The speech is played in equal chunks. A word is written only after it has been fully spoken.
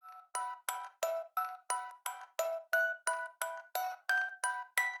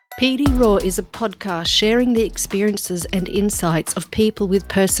PD Raw is a podcast sharing the experiences and insights of people with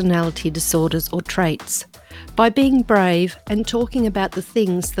personality disorders or traits. By being brave and talking about the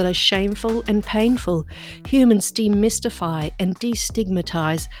things that are shameful and painful, humans demystify and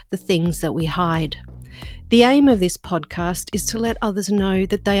destigmatise the things that we hide. The aim of this podcast is to let others know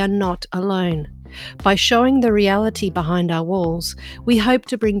that they are not alone. By showing the reality behind our walls, we hope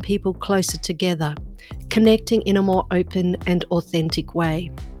to bring people closer together, connecting in a more open and authentic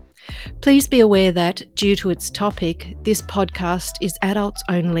way. Please be aware that, due to its topic, this podcast is adults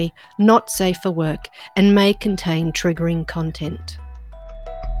only, not safe for work, and may contain triggering content.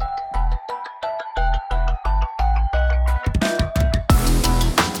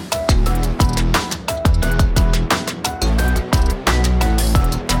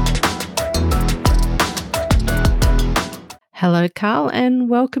 Hello, Carl, and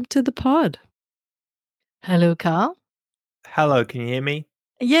welcome to the pod. Hello, Carl. Hello, can you hear me?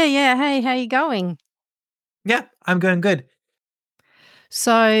 Yeah. Hey, how you going? Yeah, I'm going good.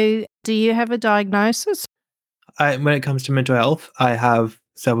 So, do you have a diagnosis? When it comes to mental health, I have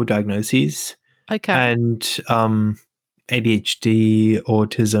several diagnoses Okay. and ADHD,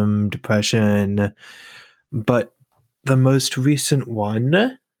 autism, depression, but the most recent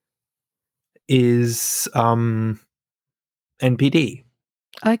one is NPD.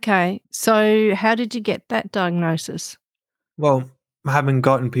 Okay. So, how did you get that diagnosis? Well, having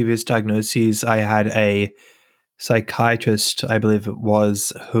gotten previous diagnoses, I had a psychiatrist, I believe it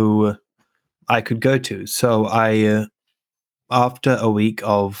was, who I could go to. So after a week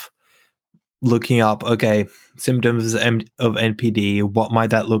of looking up, okay, symptoms of NPD, what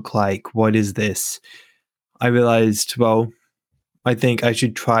might that look like? What is this? I realized, well, I think I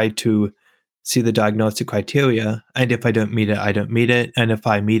should try to see the diagnostic criteria. And if I don't meet it, I don't meet it. And if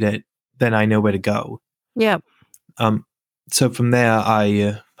I meet it, then I know where to go. Yeah. So from there,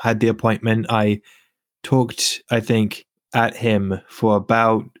 I had the appointment. I talked, I think, at him for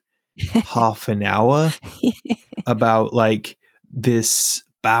about half an hour about like this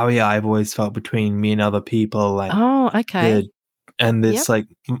barrier I've always felt between me and other people, and Oh, okay. this like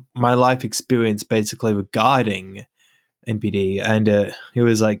my life experience basically regarding NPD, and he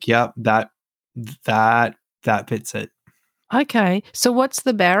was like, "Yep, that fits it." Okay. So, what's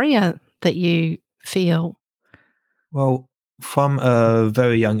the barrier that you feel? Well, from a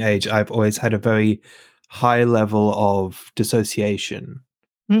very young age, I've always had a very high level of dissociation.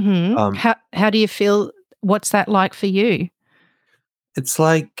 Mm-hmm. Um, How do you feel? What's that like for you? it's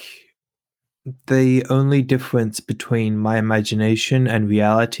like the only difference between my imagination and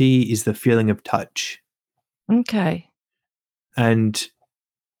reality is the feeling of touch. Okay. And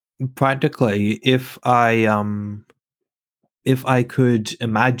practically, if I could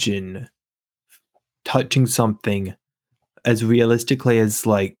imagine touching something as realistically as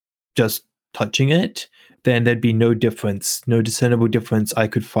like just touching it, then there'd be no difference, no discernible difference I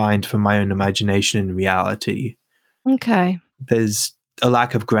could find from my own imagination and reality. Okay. There's a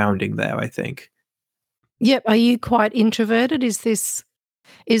lack of grounding there, I think. Yep. Are you quite introverted? Is this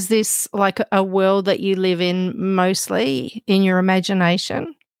like a world that you live in mostly in your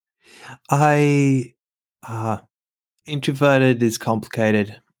imagination? I introverted is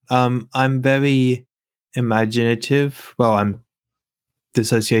complicated. I'm very imaginative. Well, I'm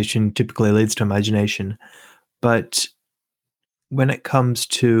dissociation typically leads to imagination, but when it comes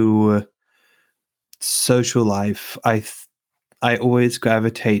to social life, I always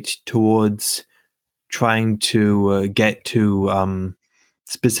gravitate towards trying to get to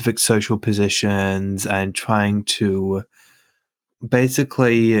specific social positions and trying to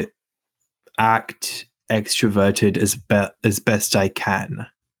basically act extroverted as best I can.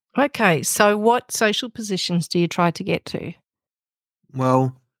 Okay. So, what social positions do you try to get to?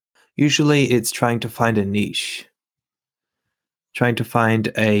 Well, usually it's trying to find a niche, trying to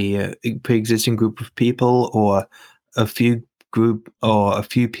find a pre-existing group of people, or a few a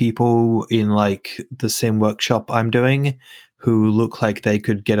few people in like the same workshop I'm doing who look like they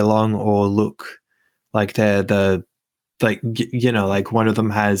could get along, or look like they're the like one of them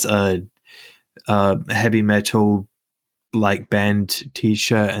has a heavy metal like band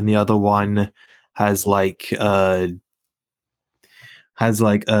t-shirt, and the other one has like a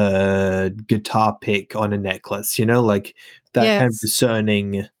guitar pick on a necklace, like that kind of Yes.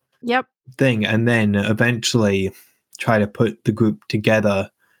 discerning Yep. thing, and then eventually try to put the group together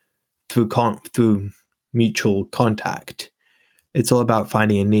through mutual contact. It's all about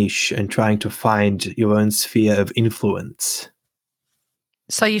finding a niche and trying to find your own sphere of influence.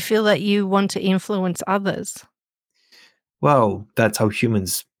 So, you feel that you want to influence others? Well, that's how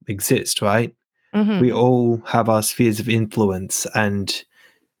humans exist, right? Mm-hmm. We all have our spheres of influence, and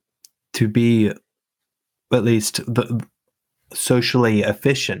to be at least socially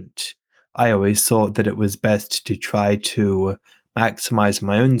efficient, I always thought that it was best to try to maximize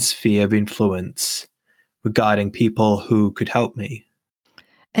my own sphere of influence regarding people who could help me.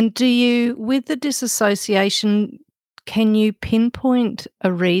 And do you, with the disassociation, can you pinpoint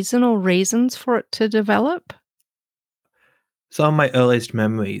a reason or reasons for it to develop? Some of my earliest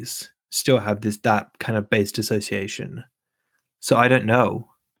memories still have that kind of based association. So I don't know.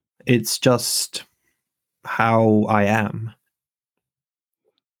 It's just how I am.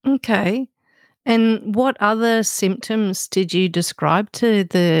 Okay. And what other symptoms did you describe to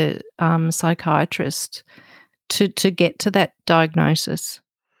the psychiatrist to get to that diagnosis?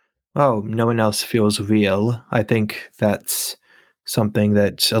 Oh, no one else feels real. I think that's something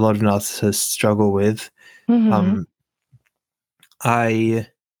that a lot of narcissists struggle with. Mhm. Um, I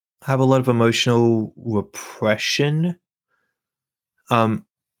have a lot of emotional repression. Um,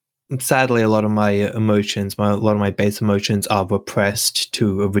 Sadly, a lot of my emotions, a lot of my base emotions are repressed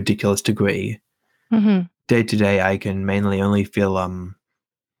to a ridiculous degree. Mhm. Day to day, I can mainly only feel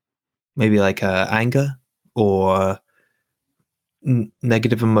maybe like anger or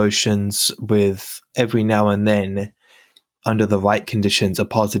negative emotions, with every now and then, under the right conditions, a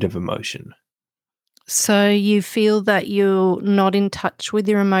positive emotion. So you feel that you're not in touch with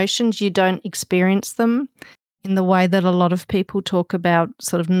your emotions, you don't experience them in the way that a lot of people talk about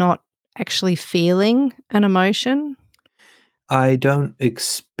sort of not actually feeling an emotion? I don't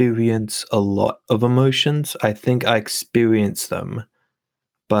experience a lot of emotions. I think I experience them,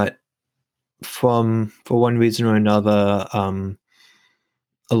 but for one reason or another,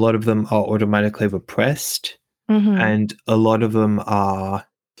 a lot of them are automatically repressed, Mhm. and a lot of them are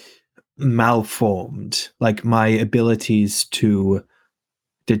malformed. Like my abilities to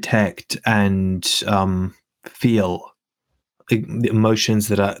detect and feel the emotions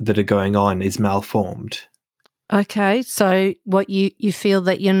that are going on is malformed. Okay, so what you feel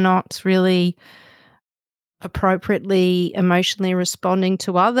that you're not really appropriately emotionally responding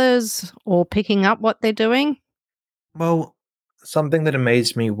to others or picking up what they're doing? Well, something that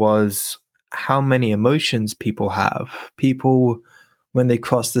amazed me was how many emotions people have. People, when they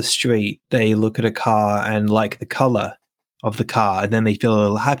cross the street, they look at a car and like the color of the car, and then they feel a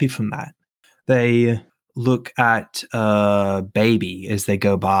little happy from that. They look at a baby as they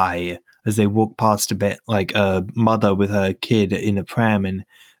go by, as they walk past a bit, like a mother with her kid in a pram, and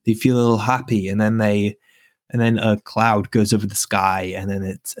they feel a little happy, and then a cloud goes over the sky, and then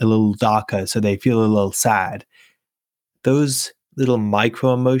it's a little darker, so they feel a little sad. Those little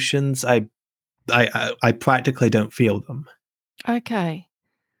micro emotions, I practically don't feel them. Okay.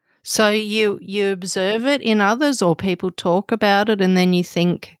 So you observe it in others or people talk about it and then you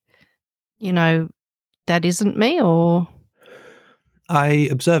think, you know, that isn't me or I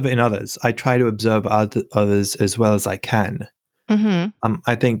observe it in others. I try to observe others as well as I can. Mhm.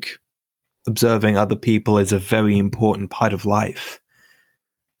 I think observing other people is a very important part of life.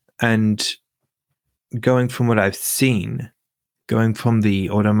 And going from what I've seen, going from the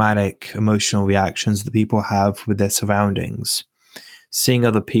automatic emotional reactions that people have with their surroundings, seeing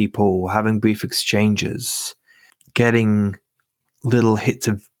other people, having brief exchanges, getting little hits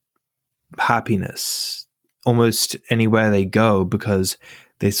of happiness almost anywhere they go because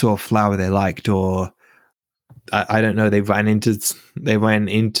they saw a flower they liked, or I don't know, they ran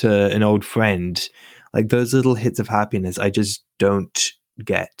into an old friend. Like those little hits of happiness, I just don't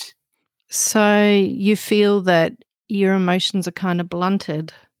get. so you feel that your emotions are kind of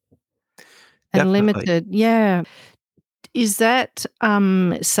blunted and Definitely. limited. Yeah. Is that,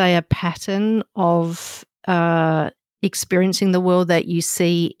 say, a pattern of, experiencing the world that you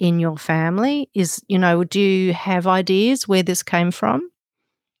see in your family? Do you have ideas where this came from?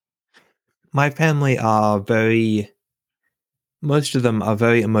 My family are most of them are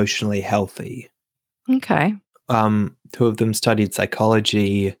very emotionally healthy. Okay. Two of them studied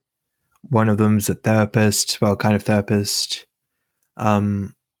psychology. One of them's a therapist, well, kind of therapist.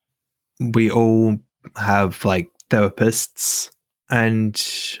 Um, we all have like therapists, and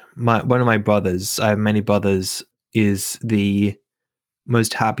my one of my brothers, I have many brothers, is the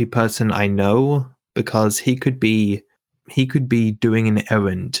most happy person I know, because he could be doing an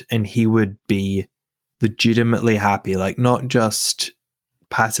errand and he would be legitimately happy, like not just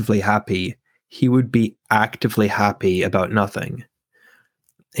passively happy. He would be actively happy about nothing.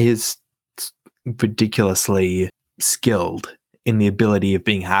 He's ridiculously skilled in the ability of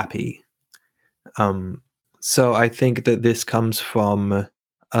being happy. Um, so I think that this comes from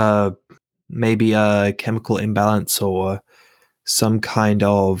uh, maybe a chemical imbalance or some kind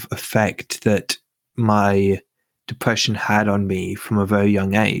of effect that my depression had on me from a very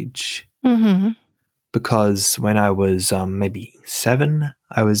young age. Mm-hmm. Because when I was maybe 7,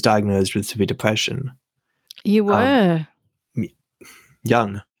 I was diagnosed with severe depression. You Um, were. y-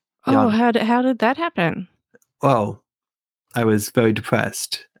 young, Oh, young. how did that happen? Well, I was very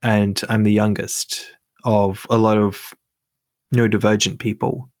depressed, and I'm the youngest of a lot of neurodivergent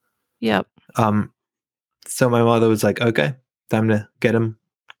people. Yep. Um, so my mother was like, "Okay, time to get him,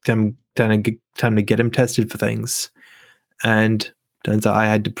 time to get him tested for things." And turns out I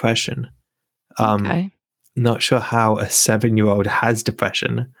had depression. Okay. Not sure how a 7-year-old has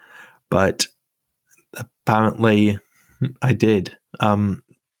depression, but apparently I did.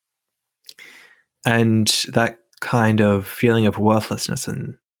 And that kind of feeling of worthlessness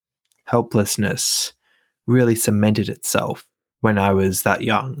and helplessness really cemented itself when I was that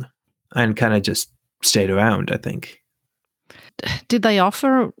young and kind of just stayed around, I think. Did they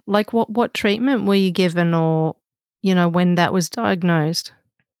offer, like, what treatment were you given, or, when that was diagnosed?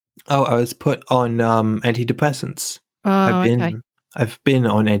 Oh, I was put on antidepressants. I've Oh, okay. been I've been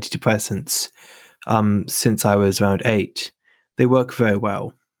on antidepressants since I was around 8. They work very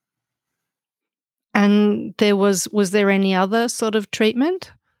well. And was there any other sort of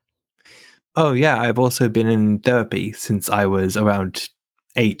treatment? Oh yeah, I've also been in therapy since I was around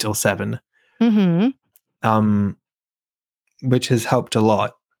 8 or 7. Mhm. Um which has helped a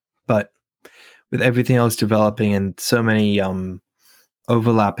lot. But with everything else developing and so many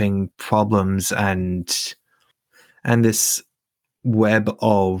overlapping problems and this web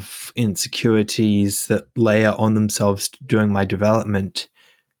of insecurities that layer on themselves during my development,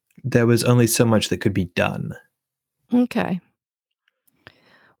 there was only so much that could be done. Okay.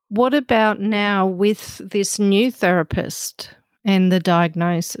 What about now with this new therapist and the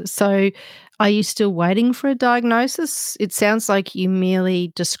diagnosis? So, are you still waiting for a diagnosis? It sounds like you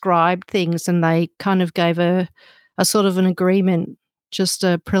merely described things and they kind of gave a sort of an agreement, just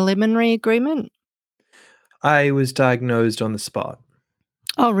a preliminary agreement? I was diagnosed on the spot.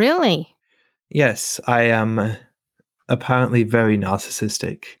 Oh, really? Yes, I am apparently very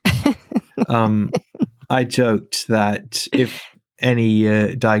narcissistic. Um, I joked that if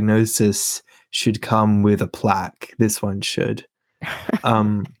any diagnosis should come with a plaque, this one should.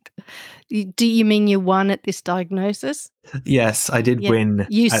 Um, Do you mean you won at this diagnosis? yes, I did Yeah. win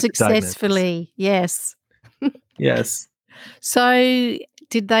You at the diagnosis. successfully, yes. Yes. So,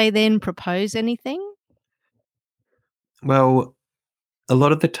 did they then propose anything? Well, a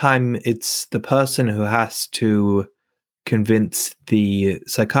lot of the time it's the person who has to convince the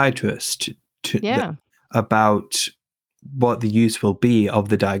psychiatrist Yeah. about what the use will be of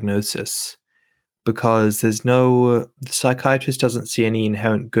the diagnosis because the psychiatrist doesn't see any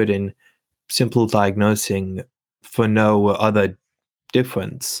inherent good in simple diagnosing for no other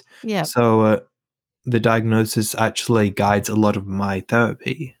difference. Yeah. So the diagnosis actually guides a lot of my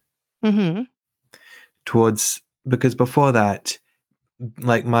therapy Mhm. towards because before that,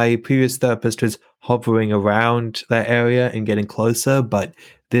 like my previous therapist was hovering around that area and getting closer, but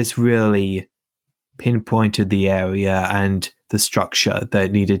this really pinpointed the area and the structure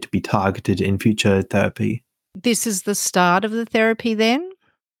that needed to be targeted in future therapy. This is the start of the therapy then?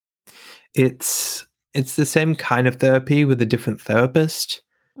 It's it's the same kind of therapy with a different therapist,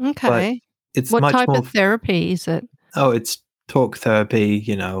 but Okay. it's What much type more of therapy is it? it's talk therapy.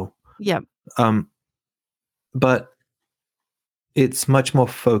 Yep. Um but it's much more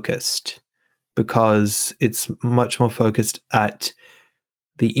focused because it's much more focused at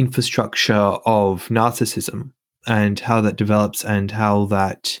the infrastructure of narcissism and how that develops and how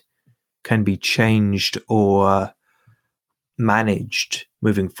that can be changed or managed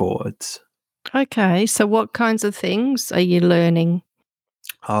moving forwards. Okay, so what kinds of things are you learning?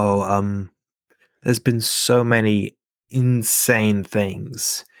 Oh, there's been so many insane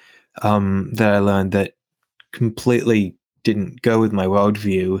things that I learned that completely didn't go with my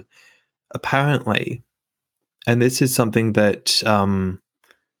worldview. Apparently, and this is something that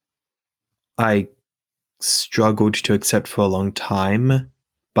I struggled to accept for a long time,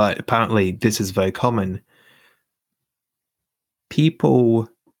 but apparently this is very common. People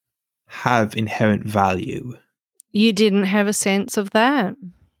have inherent value. You didn't have a sense of that?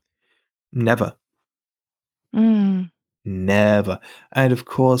 Never. Mm, Never. And of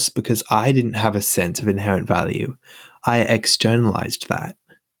course, because I didn't have a sense of inherent value, I externalized that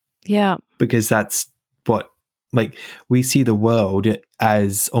yeah. because that's what, like, we see the world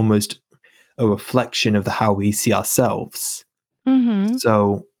as almost a reflection of how we see ourselves. Mhm.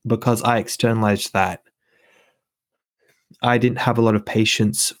 So, because I externalized that, I didn't have a lot of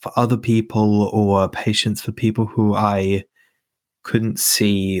patience for other people or patience for people who I couldn't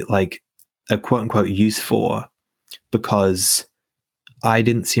see like a quote unquote use for. because I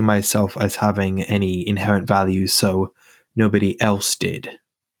didn't see myself as having any inherent value, so nobody else did.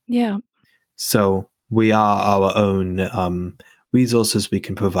 Yeah. So we are our own resources we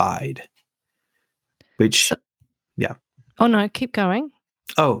can provide, So, which, yeah. oh no, keep going.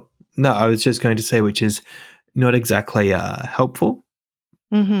 Oh, no, I was just going to say, which is not exactly helpful.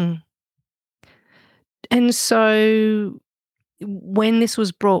 Mhm. And so when this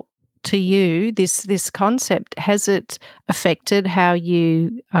was brought to you, this concept, has it affected how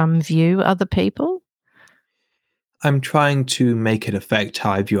you, view other people? I'm trying to make it affect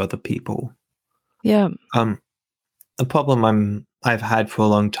how I view other people. Yeah. Um, a problem I've had for a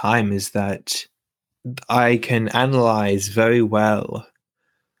long time is that I can analyze very well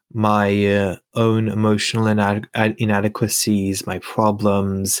my own emotional inadequacies, my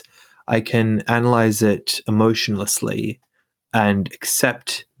problems. I can analyze it emotionlessly and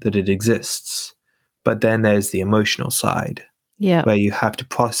accept that it exists. But then there's the emotional side Yeah. where you have to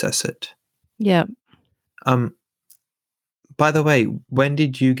process it. Yeah. Um, by the way, when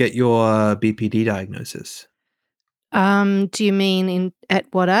did you get your BPD diagnosis? Do you mean at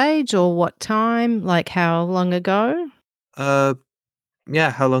what age or what time? Like how long ago? Uh,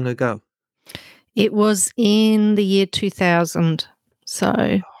 yeah, how long ago? It was in the year 2000.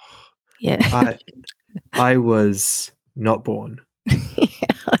 So, yeah. I I was not born.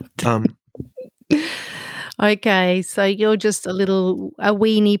 Um, Okay, so you're just a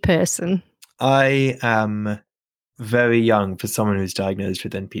weenie person. I am very young for someone who's diagnosed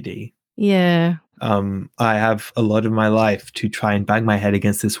with NPD. Yeah. I have a lot of my life to try and bang my head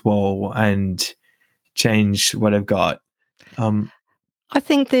against this wall and change what I've got. Um, I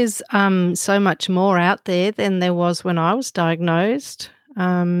think there's, so much more out there than there was when I was diagnosed.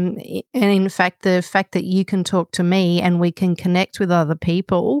 And in fact, the fact that you can talk to me and we can connect with other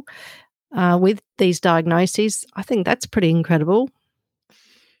people, with these diagnoses, I think that's pretty incredible.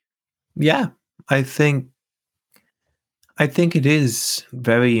 yeah, I think I think it is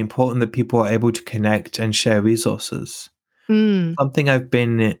very important that people are able to connect and share resources. Mm. Something I've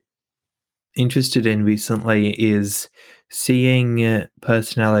been interested in recently is seeing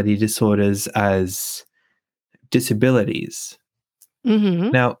personality disorders as disabilities.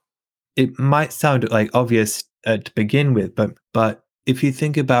 Mhm. Now, it might sound like obvious to begin with, but if you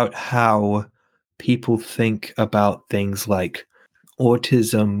think about how people think about things like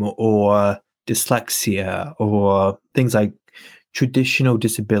autism or dyslexia or things like traditional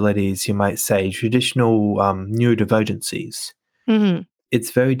disabilities, you might say, traditional neurodivergencies, Mhm.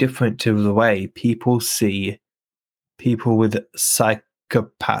 it's very different to the way people see people with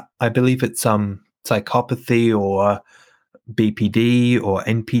psychopath. I believe it's psychopathy or BPD or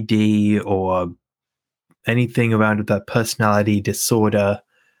NPD or anything around the personality disorder,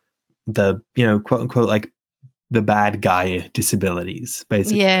 the quote unquote like the bad guy disabilities,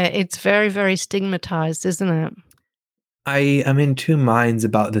 basically. Yeah, it's very, very stigmatized, isn't it? I am in two minds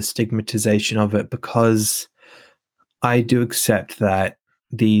about the stigmatization of it because I do accept that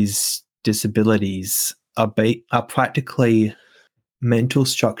these disabilities are practically mental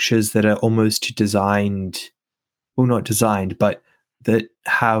structures that are almost designed, well, not designed, but that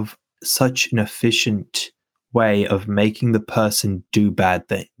have such an efficient way of making the person do bad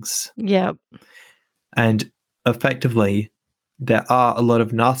things. Yeah. And effectively, there are a lot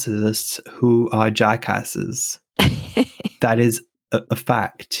of narcissists who are jackasses. That is a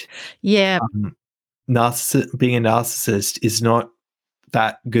fact. Yeah. Um, being a narcissist is not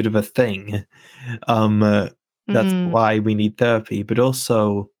that good of a thing. Um, uh, that's Mm. why we need therapy. But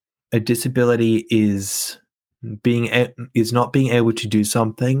also, a disability is is not being able to do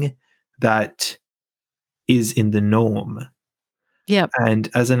something that is in the norm. Yep. And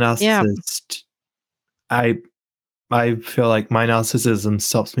as a Yep. narcissist, I I feel like my narcissism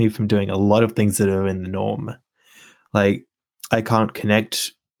stops me from doing a lot of things that are in the norm. Like I can't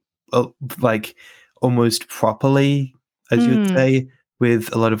connect uh, like almost properly, as you would Mm. say,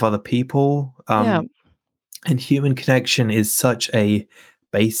 with a lot of other people. Yep. And human connection is such a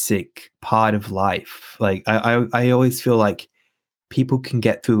basic part of life. Like I always feel like people can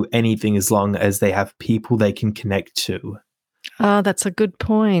get through anything as long as they have people they can connect to. Oh, that's a good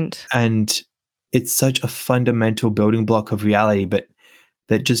point. And it's such a fundamental building block of reality, but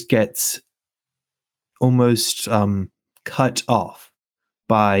that just gets almost cut off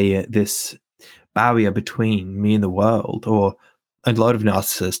by this barrier between me and the world, or a lot of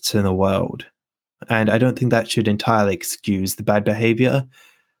narcissists in the world. And I don't think that should entirely excuse the bad behavior,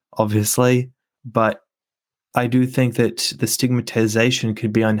 obviously, but I do think that the stigmatization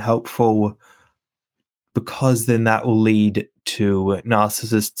could be unhelpful because then that will lead to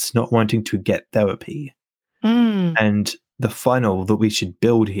narcissists not wanting to get therapy. Mm. And the funnel that we should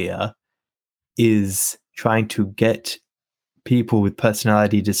build here is trying to get people with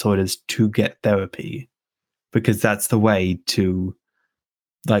personality disorders to get therapy, because that's the way to,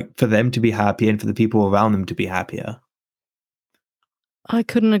 like, for them to be happy and for the people around them to be happier. I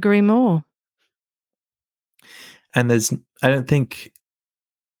couldn't agree more. And I don't think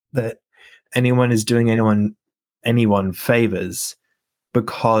that anyone is doing anyone favors,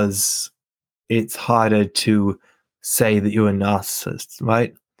 because it's harder to say that you're a narcissist,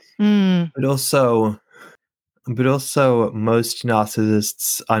 right? Mm. But also most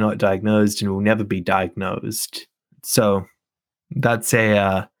narcissists are not diagnosed and will never be diagnosed. So that's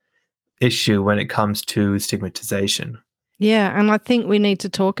a issue when it comes to stigmatization. Yeah, and I think we need to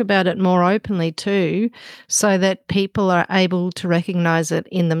talk about it more openly too, so that people are able to recognize it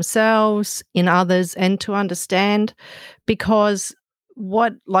in themselves, in others, and to understand. Because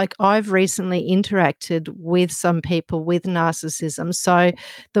I've recently interacted with some people with narcissism. So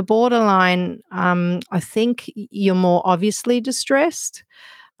the borderline, I think you're more obviously distressed.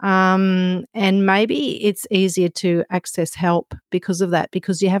 And maybe it's easier to access help because of that,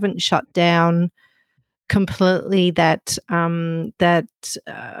 because you haven't shut down completely that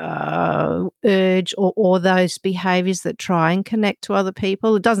urge or those behaviors that try and connect to other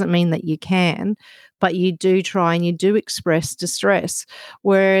people. It doesn't mean that you can, but you do try and you do express distress.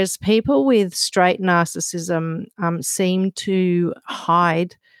 Whereas people with straight narcissism seem to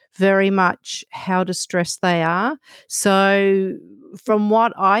hide very much how distressed they are. So, from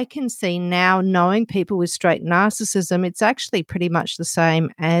what I can see now, knowing people with straight narcissism, it's actually pretty much the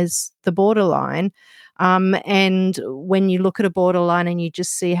same as the borderline. And when you look at a borderline and you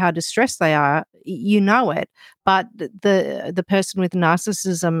just see how distressed they are, you know it. But the person with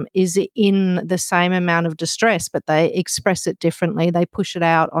narcissism is in the same amount of distress, but they express it differently. They push it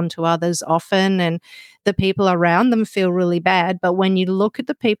out onto others often, and the people around them feel really bad. But when you look at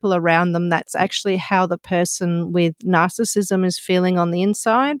the people around them, that's actually how the person with narcissism is feeling on the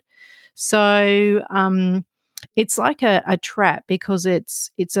inside. So it's like a trap, because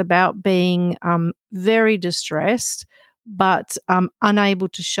it's about being very distressed, but unable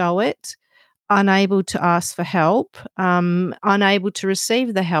to show it, unable to ask for help, unable to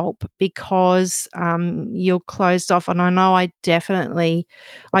receive the help because you're closed off. And I know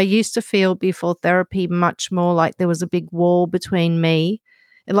I used to feel before therapy much more like there was a big wall between me,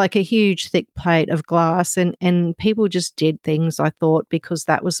 like a huge thick plate of glass, and people just did things, I thought, because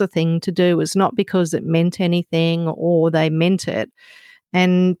that was the thing to do. It was not because it meant anything or they meant it.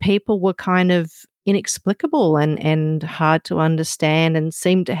 And people were kind of inexplicable and hard to understand, and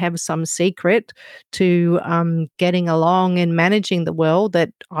seemed to have some secret to getting along and managing the world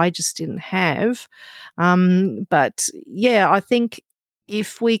that I just didn't have. But yeah, I think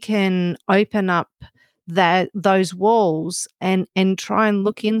if we can open up those walls and try and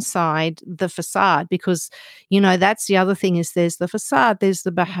look inside the facade, because that's the other thing, is there's the facade, there's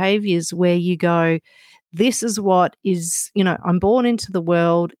the behaviors where you go, this is what is, I'm born into the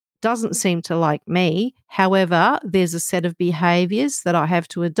world, doesn't seem to like me. However, there's a set of behaviors that I have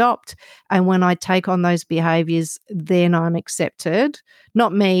to adopt. And when I take on those behaviors, then I'm accepted.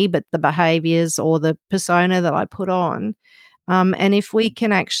 Not me, but the behaviors or the persona that I put on. And if we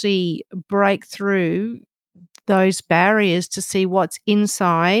can actually break through those barriers to see what's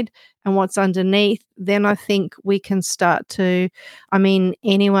inside and what's underneath, then I think we can start to, I mean,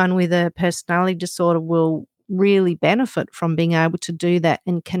 anyone with a personality disorder will really benefit from being able to do that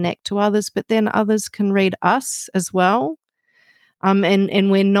and connect to others, but then others can read us as well. And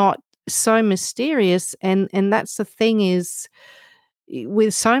we're not so mysterious. And that's the thing, is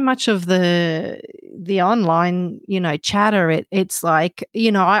with so much of the online, chatter, it's like,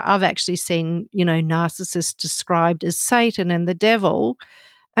 I've actually seen, narcissists described as Satan and the devil.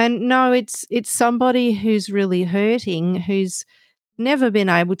 And no, it's somebody who's really hurting, who's never been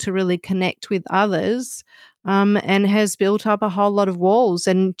able to really connect with others, and has built up a whole lot of walls.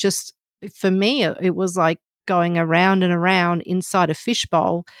 And just for me, it was like going around and around inside a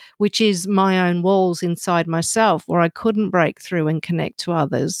fishbowl, which is my own walls inside myself, where I couldn't break through and connect to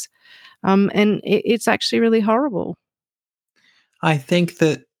others. And it's actually really horrible. I think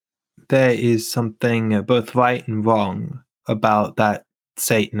that there is something both right and wrong about that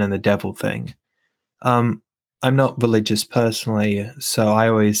Satan and the devil thing. Um, I'm not religious personally, so I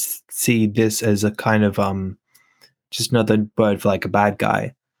always see this as a kind of just another word for like a bad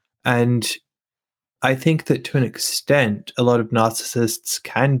guy. And I think that to an extent, a lot of narcissists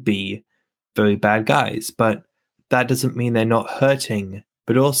can be very bad guys, but that doesn't mean they're not hurting,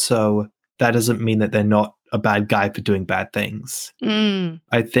 but also that doesn't mean that they're not a bad guy for doing bad things. Mm.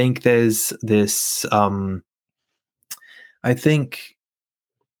 I think there's this I think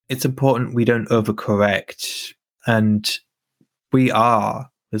it's important we don't overcorrect, and we are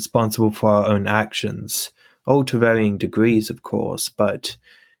responsible for our own actions, all to varying degrees, of course, but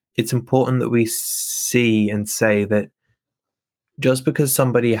it's important that we see and say that just because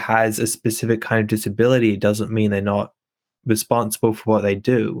somebody has a specific kind of disability doesn't mean they're not responsible for what they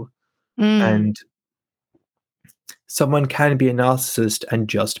do. Mm. And someone can be a narcissist and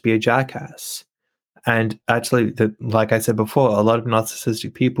just be a jackass. And actually, like I said before, a lot of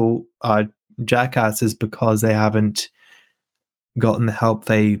narcissistic people are jackasses because they haven't gotten the help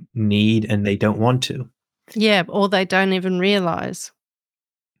they need and they don't want to. Yeah, or they don't even realize.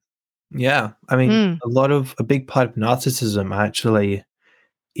 Yeah. I mean, Mm. a big part of narcissism actually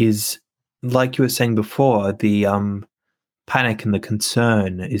is, like you were saying before, the panic and the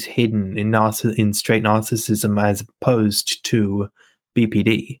concern is hidden in straight narcissism as opposed to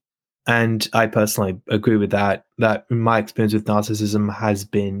BPD. And I personally agree with that. That my experience with narcissism has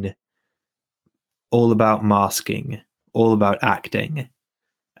been all about masking, all about acting.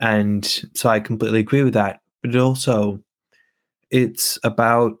 And so I completely agree with that. But it's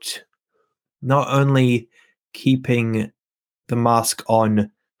about not only keeping the mask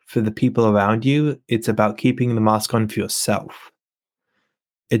on for the people around you, it's about keeping the mask on for yourself.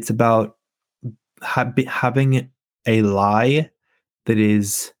 It's about having a lie that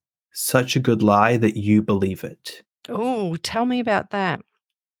is such a good lie that you believe it. Oh, tell me about that.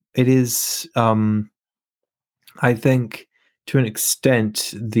 It is, I think, to an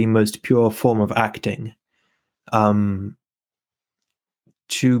extent, the most pure form of acting. Um,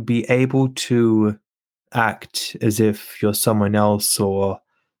 to be able to act as if you're someone else or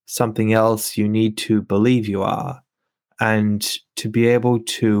something else you need to believe you are. And to be able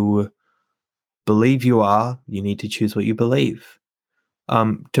to believe you are, you need to choose what you believe.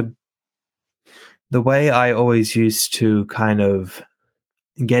 To The way I always used to kind of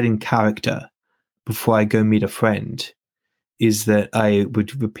get in character before I go meet a friend is that I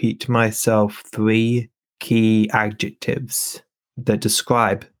would repeat to myself three key adjectives that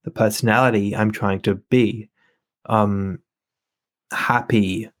describe the personality I'm trying to be. Um,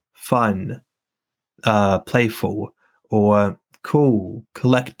 Happy, fun, playful, or cool,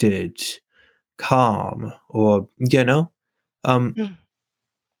 collected, calm, or, um, Mm.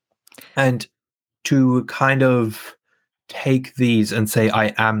 and to kind of take these and say,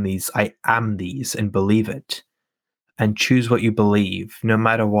 I am these, and believe it, and choose what you believe, no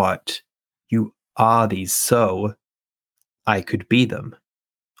matter what. You are these, so I could be them.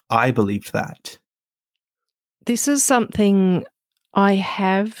 I believe that. This is something I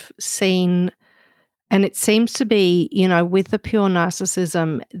have seen, and it seems to be, with the pure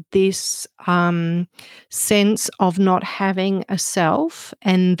narcissism, this sense of not having a self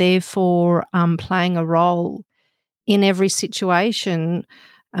and therefore playing a role in every situation,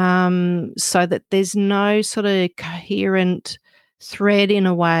 so that there's no sort of coherent thread, in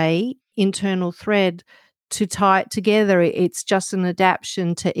a way, internal thread to tie it together. It's just an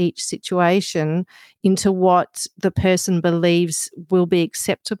adaptation to each situation into what the person believes will be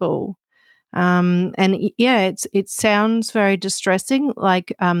acceptable. And yeah, it sounds very distressing.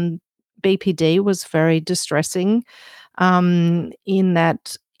 Like BPD was very distressing, in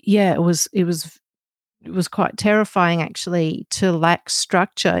that, yeah, it was quite terrifying, actually, to lack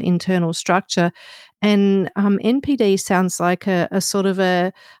structure, internal structure. And NPD sounds like a sort of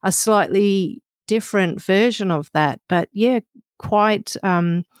a slightly different version of that. But yeah, quite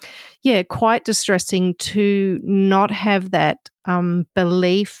quite distressing to not have that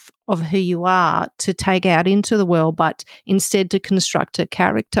belief of who you are to take out into the world, but instead to construct a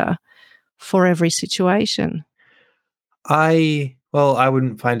character for every situation. I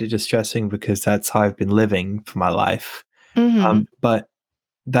wouldn't find it distressing because that's how I've been living for my life. Hmm. But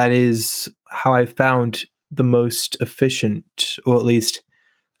that is how I found the most efficient, or at least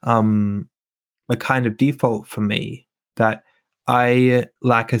um, a kind of default for me, that I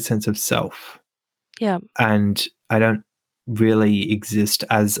lack a sense of self Yeah. and I don't really exist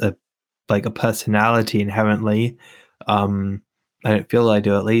as a personality inherently. Um, I don't feel I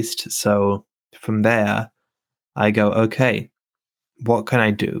do, at least. So from there, I go, okay, what can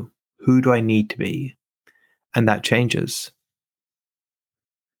I do? Who do I need to be? And that changes.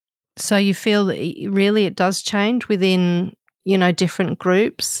 So you feel that really it does change within, different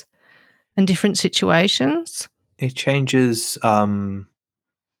groups and different situations? It changes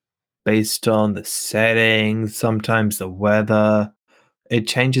based on the setting, sometimes the weather. It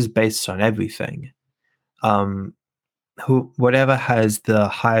changes based on everything. Um, whatever has the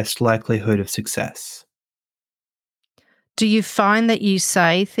highest likelihood of success. Do you find that you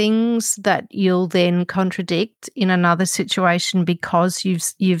say things that you'll then contradict in another situation because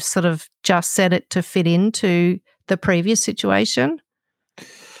you've sort of just said it to fit into the previous situation?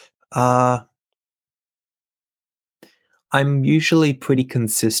 Uh, I'm usually pretty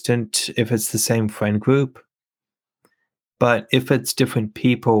consistent if it's the same friend group, but if it's different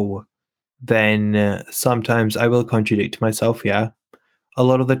people, then sometimes I will contradict myself, yeah. A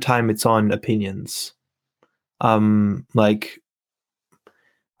lot of the time it's on opinions. Like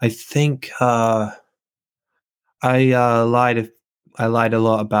I think I I lied a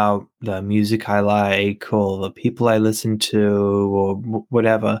lot about the music I like or the people I listen to or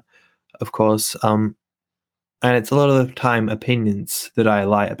whatever, of course. And it's a lot of the time opinions that I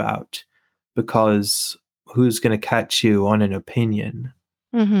lie about because who's going to catch you on an opinion?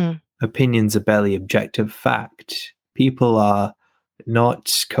 Mhm. Opinions are barely objective fact. People are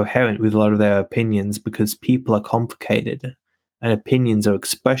not coherent with a lot of their opinions because people are complicated and opinions are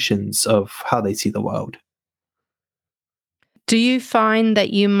expressions of how they see the world. Do you find that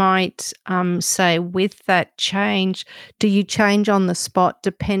you might, say with that change, do you change on the spot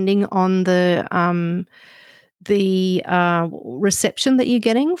depending on the reception that you're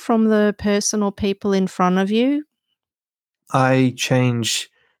getting from the person or people in front of you? I change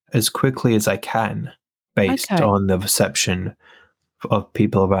as quickly as I can based Okay. on the reception of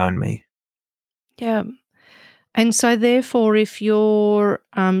people around me. Yeah. And so therefore, if you're,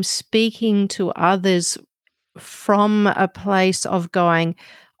 speaking to others from a place of going,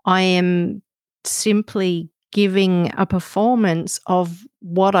 I am simply giving a performance of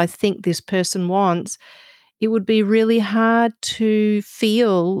what I think this person wants, it would be really hard to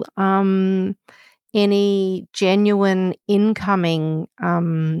feel any genuine incoming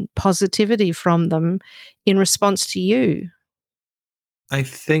positivity from them in response to you. I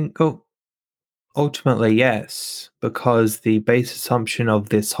think ultimately, yes, because the base assumption of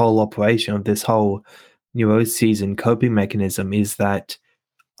this whole operation, of this whole neuroses and coping mechanism is that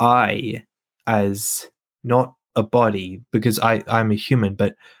I, as not a body, because I'm a human,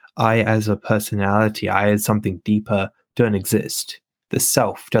 but I, as a personality, I, as something deeper, don't exist. The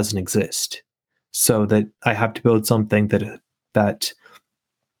self doesn't exist. So that I have to build something that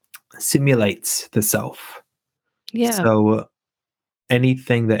simulates the self. Yeah. So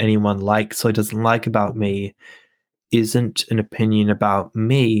anything that anyone likes or doesn't like about me isn't an opinion about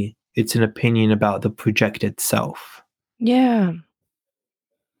me, it's an opinion about the projected self. Yeah.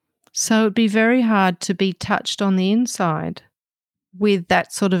 So it'd be very hard to be touched on the inside with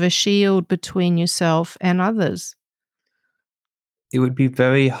that sort of a shield between yourself and others. It would be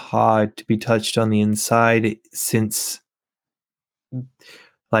very hard to be touched on the inside since,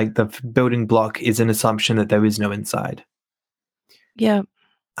 like, the building block is an assumption that there is no inside. Yeah.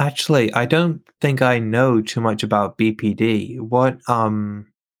 Actually, I don't think I know too much about BPD. What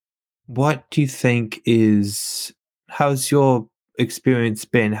do you think is how's your experience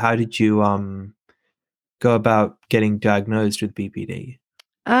been? How did you go about getting diagnosed with BPD?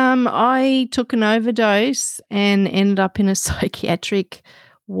 I took an overdose and ended up in a psychiatric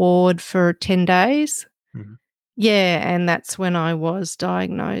ward for 10 days. Mhm. Yeah, and that's when I was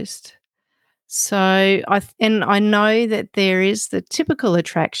diagnosed. So I know that there is the typical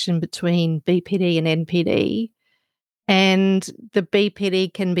attraction between BPD and NPD, and the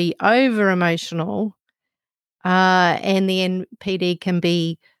BPD can be over emotional, and the NPD can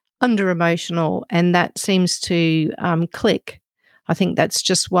be under emotional, and that seems to click. I think that's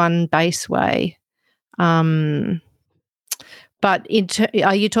just one base way. Um, but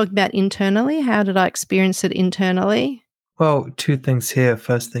are you talking about internally? How did I experience it internally? Well, two things here.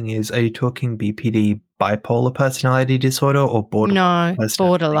 First thing is, are you talking BPD bipolar personality disorder or borderline No, personality?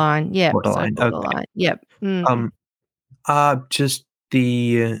 borderline. Yep. So Borderline. Okay. borderline. Yep. Um. Just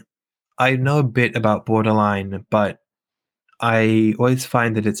the I know a bit about borderline, but I always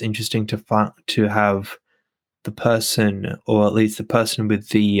find that it's interesting to have the person, or at least the person with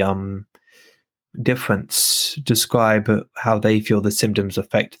the difference, describe how they feel the symptoms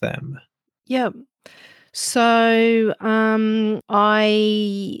affect them. Yep. So,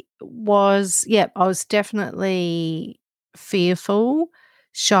 I was definitely fearful,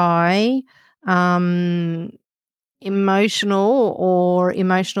 shy, um, emotional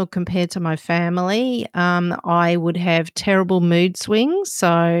compared to my family. I would have terrible mood swings,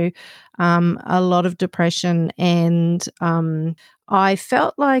 so a lot of depression, and I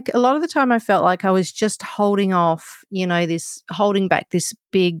felt like a lot of the time I felt like I was just holding off, this holding back this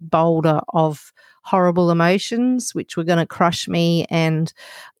big boulder of horrible emotions which were going to crush me, and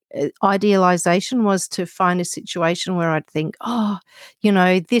idealization was to find a situation where I'd think, oh, you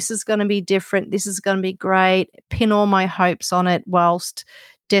know, this is going to be different. This is going to be great. Pin all my hopes on it whilst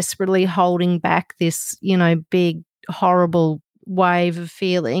desperately holding back this, you know, big, horrible wave of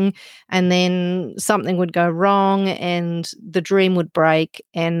feeling. And then something would go wrong and the dream would break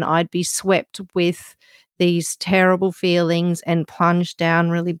and I'd be swept with these terrible feelings and plunge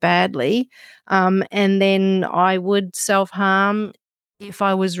down really badly. And then I would self-harm if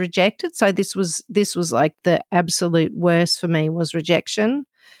I was rejected. So this was like the absolute worst for me was rejection.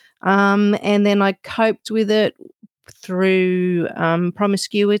 And then I coped with it through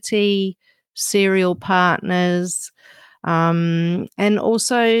promiscuity, serial partners, and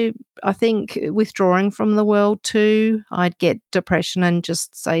also I think withdrawing from the world too. I'd get depression and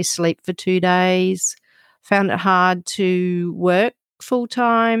just say sleep for 2 days. Found it hard to work full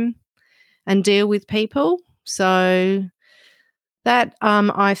time and deal with people. So that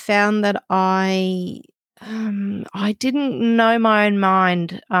I found that I didn't know my own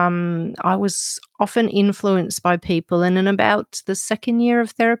mind. I was often influenced by people, and in about the second year of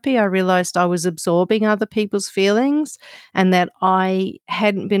therapy, I realized I was absorbing other people's feelings, and that I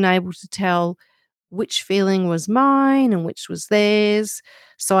hadn't been able to tell which feeling was mine and which was theirs.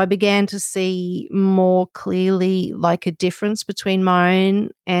 So I began to see more clearly like a difference between my own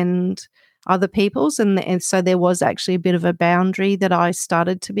and other people's. And so there was actually a bit of a boundary that I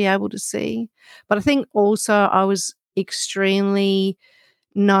started to be able to see. But I think also I was extremely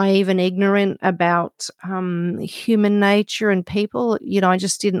naive and ignorant about human nature and people. You know, I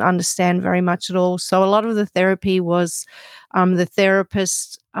just didn't understand very much at all. So a lot of the therapy was the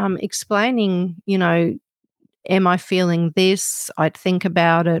therapist explaining, you know, am I feeling this? I'd think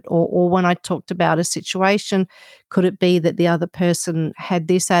about it. Or when I talked about a situation, could it be that the other person had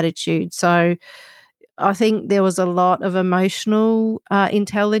this attitude? So I think there was a lot of emotional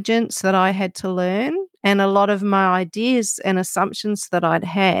intelligence that I had to learn, and a lot of my ideas and assumptions that I'd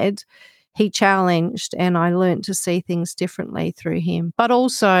had, he challenged, and I learned to see things differently through him. But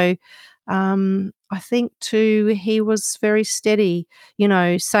also, I think too, he was very steady, you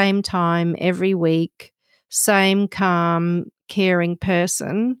know, same time every week, same calm, caring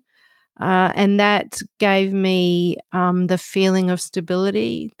person. And that gave me the feeling of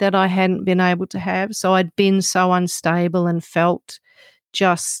stability that I hadn't been able to have. So I'd been so unstable and felt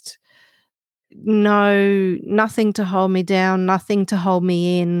just nothing to hold me down, nothing to hold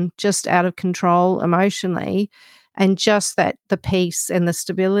me in, just out of control emotionally. And just that the peace and the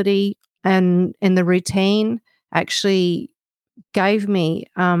stability and the routine actually gave me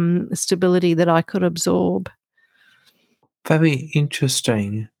stability that I could absorb. Very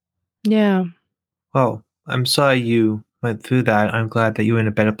interesting. Yeah. Well, I'm sorry you went through that. I'm glad that you're in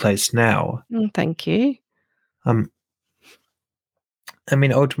a better place now. Thank you. Um, I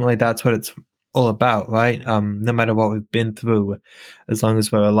mean, ultimately, that's what it's all about, right? No matter what we've been through, as long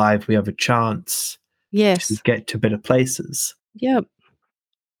as we're alive, we have a chance to Yes. get to better places. Yep.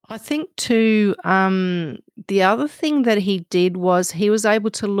 I think too, the other thing that he did was he was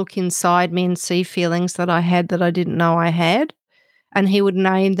able to look inside me and see feelings that I had that I didn't know I had. And he would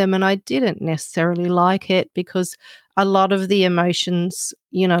name them, and I didn't necessarily like it because a lot of the emotions,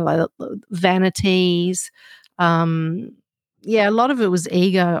 you know, like vanities, um, yeah, a lot of it was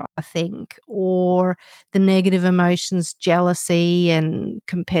ego, I think, or the negative emotions, jealousy and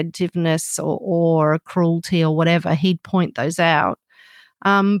competitiveness or cruelty or whatever. He'd point those out.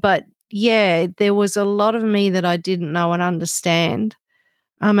 But yeah, there was a lot of me that I didn't know and understand.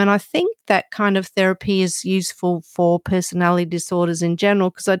 And I think that kind of therapy is useful for personality disorders in general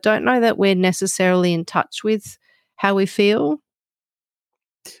because I don't know that we're necessarily in touch with how we feel.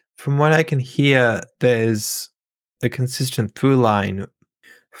 From what I can hear, there's a consistent through line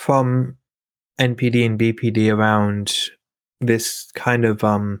from NPD and BPD around this kind of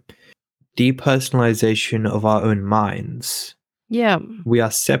depersonalization of our own minds. Yeah. We are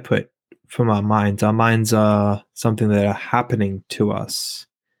separate from our minds. Our minds are something that are happening to us,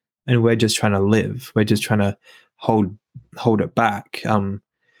 and we're just trying to live. We're just trying to hold it back.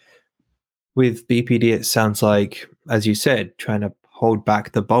 With BPD, it sounds like, as you said, trying to hold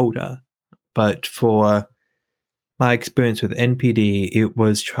back the boulder. But for my experience with NPD, it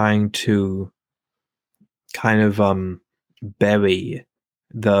was trying to kind of bury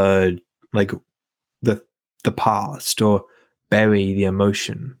the like the the past or bury the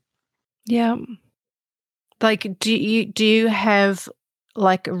emotion. Yeah. Like, do you have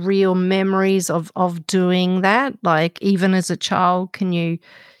like real memories of doing that? Like, even as a child,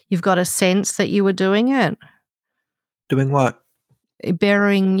 you've got a sense that you were doing it, Doing what?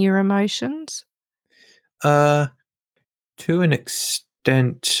 burying your emotions? Uh, to an extent.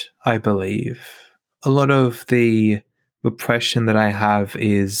 extent, I believe. A lot of the repression that I have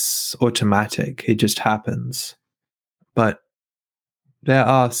is automatic, it just happens. But there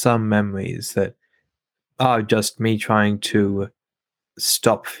are some memories that are just me trying to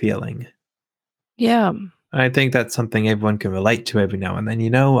stop feeling. Yeah. I think that's something everyone can relate to every now and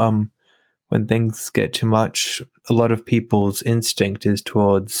then. When things get too much, a lot of people's instinct is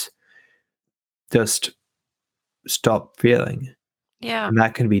towards just stop feeling. Yeah. And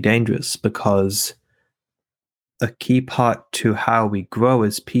that can be dangerous because a key part to how we grow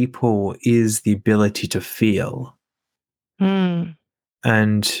as people is the ability to feel. Mm.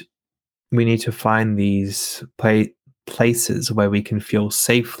 And we need to find these places where we can feel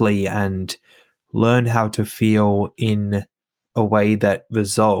safely and learn how to feel in a way that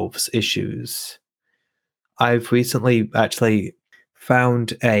resolves issues. I've recently actually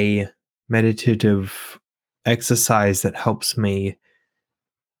found a meditative exercise that helps me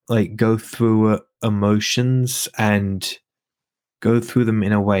go through emotions and go through them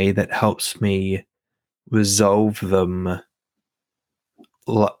in a way that helps me resolve them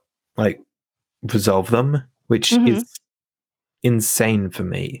li- like resolve them, which is Mhm. insane for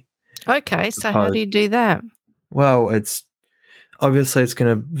me Okay, so how because, do you do that? well, it's obviously it's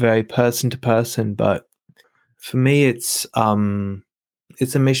going to vary person to person, but for me it's a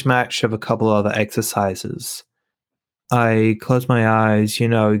mishmash of a couple other exercises. I close my eyes,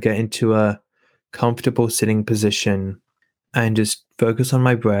 get into a comfortable sitting position and just focus on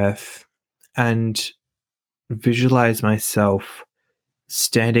my breath and visualize myself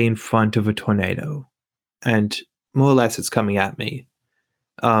standing in front of a tornado, and more or less it's coming at me.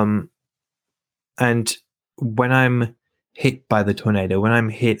 Um, and when I'm hit by the tornado, when I'm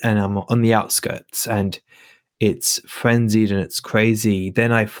hit and I'm on the outskirts and it's frenzied and it's crazy,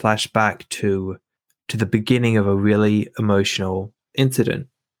 then I flash back to the beginning of a really emotional incident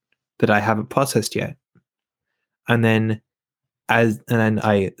that I haven't processed yet. And then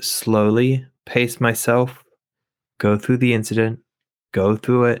I slowly pace myself, go through the incident, go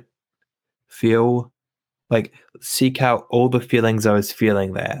through it, feel like seek out all the feelings I was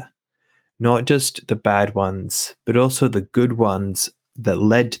feeling there. Not just the bad ones, but also the good ones that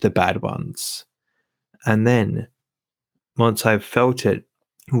led to the bad ones. And then once I've felt it,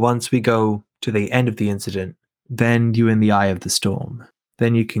 once we go to the end of the incident, then you're in the eye of the storm.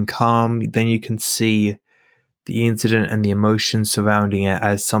 Then you can then you can see the incident and the emotions surrounding it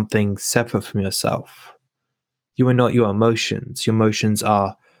as something separate from yourself. You are not your emotions. Your emotions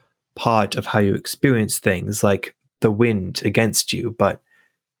are part of how you experience things, like the wind against you, but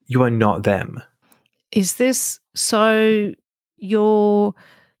you are not them. Is this so you're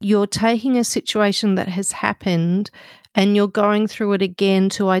you're taking a situation that has happened and you're going through it again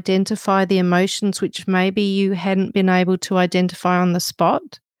to identify the emotions which maybe you hadn't been able to identify on the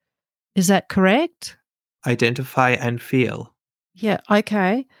spot? Is that correct? Identify and feel. Yeah,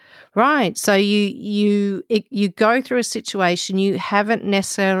 okay. Right. So you go through a situation, you haven't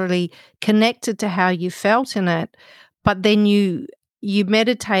necessarily connected to how you felt in it, but then you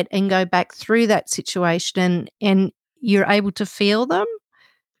meditate and go back through that situation and you're able to feel them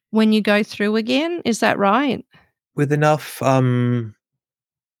when you go through again. Is that right? With enough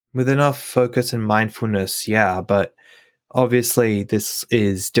focus and mindfulness, yeah, but obviously this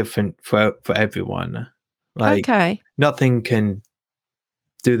is different for everyone. Like Okay. nothing can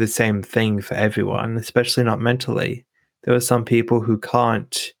do the same thing for everyone, especially not mentally. There are some people who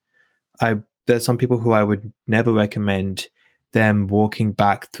can't. I There's some people who I would never recommend them walking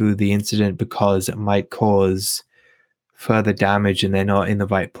back through the incident because it might cause further damage and they're not in the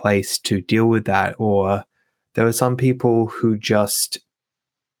right place to deal with that. Or there are some people who just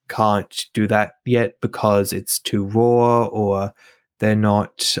can't do that yet because it's too raw, or they're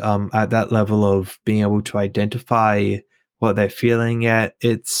not at that level of being able to identify what they're feeling yet.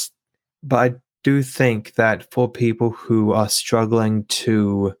 But I do think that for people who are struggling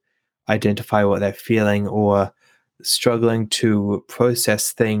to identify what they're feeling or struggling to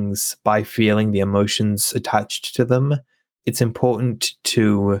process things by feeling the emotions attached to them, it's important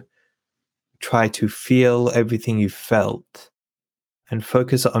to try to feel everything you felt and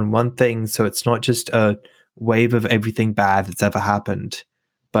focus on one thing, so it's not just a wave of everything bad that's ever happened,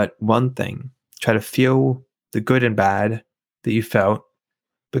 but one thing. Try to feel the good and bad that you felt,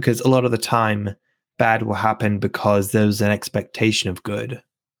 because a lot of the time, bad will happen because there's an expectation of good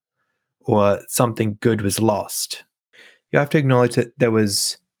or something good was lost. You have to acknowledge that there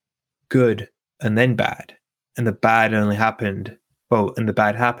was good and then bad, and the bad only happened, and the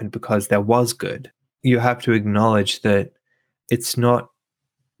bad happened because there was good. You have to acknowledge that it's not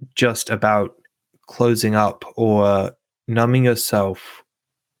just about closing up or numbing yourself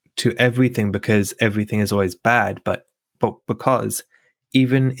to everything because everything is always bad, but because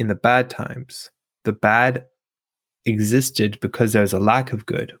even in the bad times, the bad existed because there's a lack of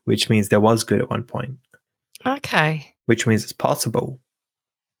good, which means there was good at one point, Okay. which means it's possible.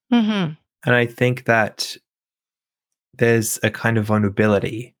 Mm-hmm. And I think that there's a kind of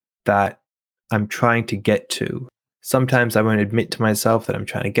vulnerability that I'm trying to get to. Sometimes I won't admit to myself that I'm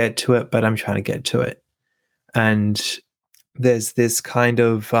trying to get to it, but I'm trying to get to it. And there's this kind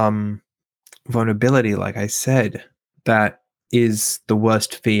of vulnerability, like I said, that is the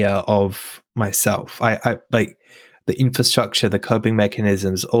worst fear of myself. I like the infrastructure, the coping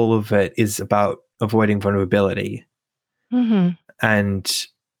mechanisms, all of it is about avoiding vulnerability. Mm-hmm. And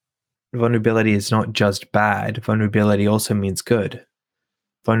vulnerability is not just bad, vulnerability also means good.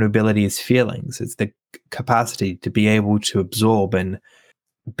 Vulnerability is feelings, it's the capacity to be able to absorb and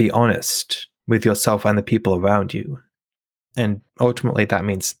be honest with yourself and the people around you. And ultimately, that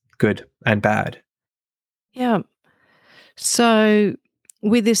means good and bad. Yeah. So,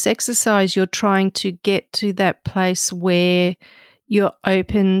 with this exercise, you're trying to get to that place where you're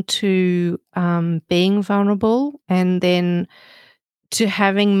open to being vulnerable and then to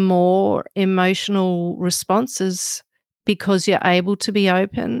having more emotional responses because you're able to be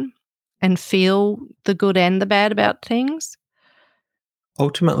open and feel the good and the bad about things.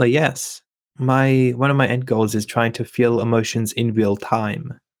 Ultimately, yes. One of my end goals is trying to feel emotions in real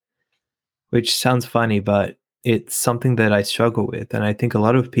time, which sounds funny, but it's something that I struggle with, and I think a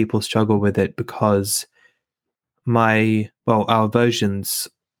lot of people struggle with it because our versions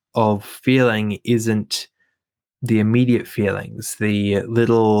of feeling isn't the immediate feelings, the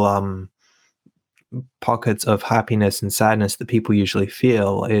little pockets of happiness and sadness that people usually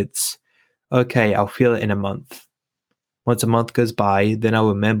feel. It's okay, I'll feel it in a month. Once a month goes by, then I'll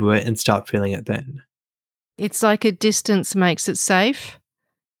remember it and start feeling it then. It's like a distance makes it safe.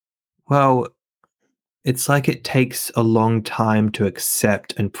 Well, it's like it takes a long time to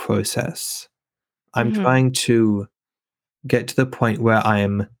accept and process. I'm Mhm. trying to get to the point where I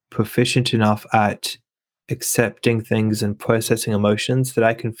am proficient enough at accepting things and processing emotions that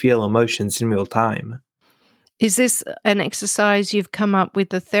I can feel emotions in real time. Is this an exercise you've come up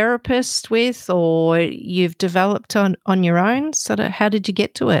with a therapist with or you've developed on your own? How did you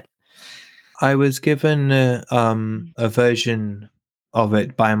get to it? I was given a version of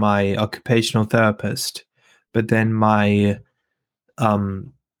it by my occupational therapist, but then my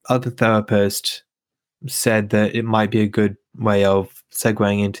um, other therapist said that it might be a good way of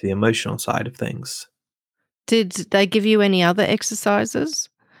segueing into the emotional side of things. Did they give you any other exercises?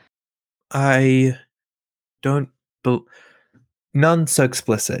 I don't, bel none so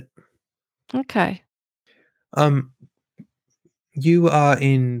explicit. Okay. Um, you are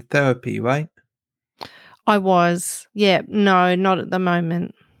in therapy, right? I was. Yeah, no, not at the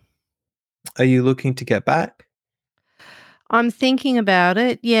moment. Are you looking to get back? I'm thinking about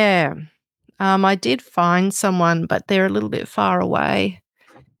it. Yeah. I did find someone, but they're a little bit far away.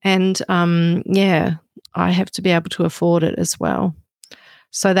 And yeah, I have to be able to afford it as well.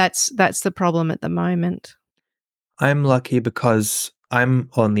 So that's the problem at the moment. I'm lucky because I'm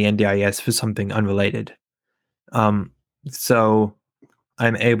on the NDIS for something unrelated. Um, so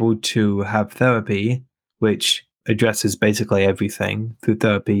I'm able to have therapy, which addresses basically everything through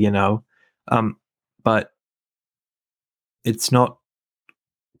therapy, you know. But it's not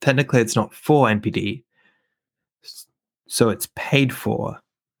technically it's not for NPD, so it's paid for,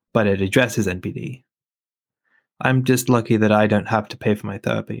 but it addresses NPD. I'm just lucky that I don't have to pay for my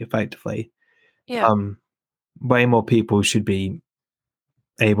therapy effectively. Yeah. Um, Way more people should be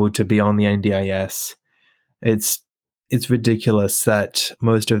able to be on the NDIS. It's it's ridiculous that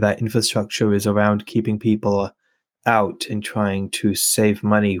most of that infrastructure is around keeping people out and trying to save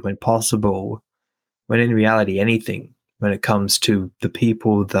money when possible, when in reality anything when it comes to the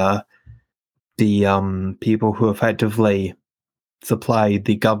people who effectively supply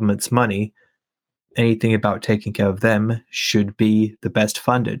the government's money, anything about taking care of them should be the best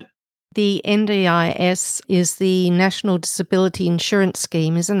funded. The NDIS is the National Disability Insurance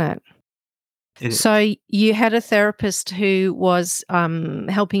Scheme, isn't it? It, So you had a therapist who was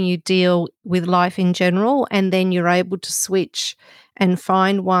helping you deal with life in general, and then you're able to switch and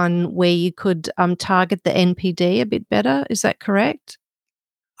find one where you could target the NPD a bit better. Is that correct?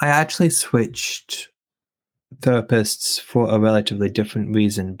 I actually switched therapists for a relatively different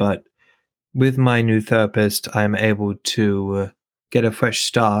reason, but with my new therapist, I'm able to get a fresh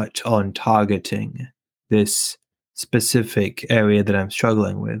start on targeting this specific area that I'm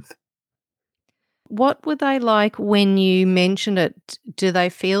struggling with. what were they like when you mentioned it? Do they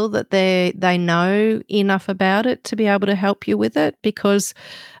feel that they know enough about it to be able to help you with it? Because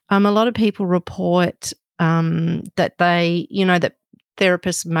a lot of people report that that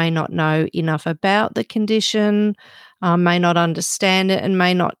therapists may not know enough about the condition, may not understand it, and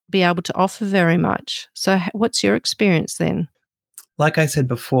may not be able to offer very much. So, what's your experience then? Like I said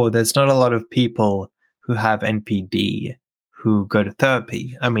before, there's not a lot of people who have NPD who go to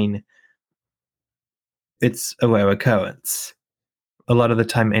therapy. I mean, it's a rare occurrence. A lot of the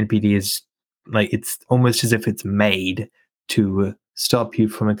time, NPD is like it's almost as if it's made to stop you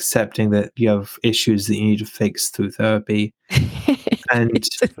from accepting that you have issues that you need to fix through therapy. And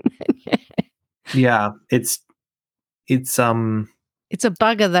yeah, it's It's a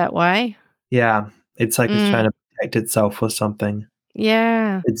bugger that way. yeah, it's like it's trying Mm, to protect itself or something.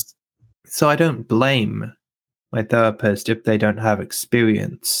 yeah. It's so I don't blame my therapist if they don't have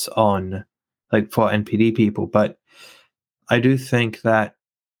experience on like for NPD people, but I do think that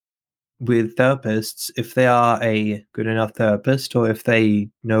with therapists, if they are a good enough therapist or if they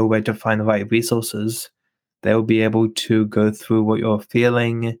know where to find the right resources, they'll be able to go through what you're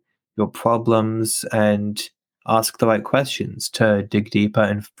feeling, your problems, and ask the right questions to dig deeper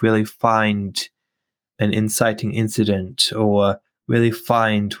and really find an inciting incident or really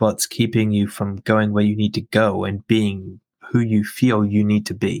find what's keeping you from going where you need to go and being who you feel you need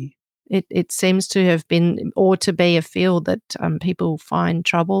to be. It seems to have been or to be a field that people find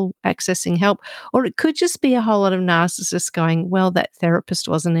trouble accessing help. Or it could just be a whole lot of narcissists going, well, that therapist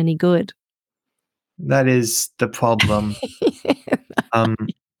wasn't any good. That is the problem. Um,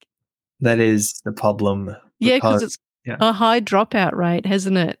 that is the problem Yeah, because because it's yeah, a high dropout rate,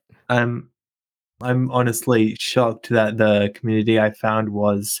 hasn't it? I'm I'm honestly shocked that the community I found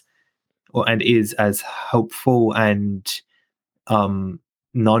was or and is as helpful and um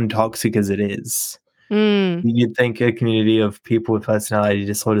non-toxic as it is. Mm. You'd think a community of people with personality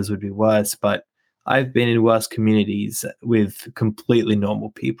disorders would be worse, but I've been in worse communities with completely normal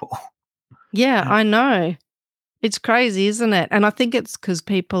people. Yeah, I know. It's crazy, isn't it? And I think it's because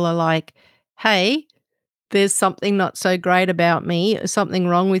people are like, hey, there's something not so great about me, something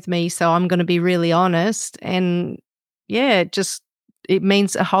wrong with me, so I'm gonna be really honest. And yeah, it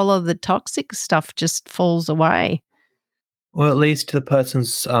means a whole lot of the toxic stuff just falls away. Or at least the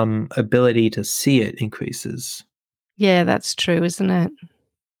person's ability to see it increases. Yeah, that's true, isn't it?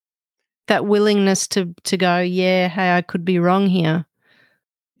 That willingness to go, "Yeah, hey, I could be wrong here."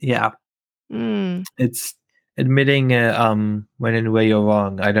 Yeah, Mm. it's admitting when and where you're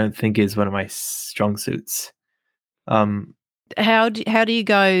wrong. I don't think is one of my strong suits. Um, How do you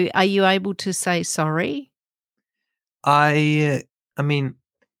go, are you able to say sorry? I mean,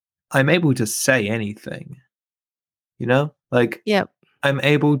 I'm able to say anything. You know, like Yep, I'm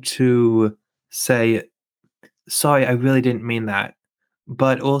able to say sorry. I really didn't mean that,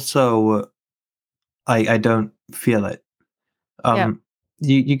 but also I don't feel it. yep. Um,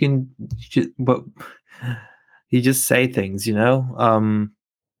 you can but you just say things, you know?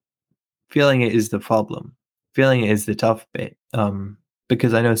 Feeling it is the problem. Feeling it is the tough bit.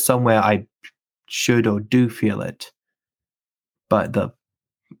 Because I know somewhere I should or do feel it, but the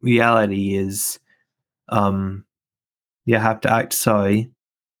reality is, um, you have to act sorry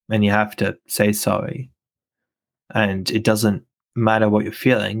and you have to say sorry, and it doesn't matter what you're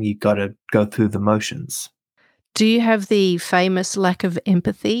feeling. You got to go through the motions. Do you have the famous lack of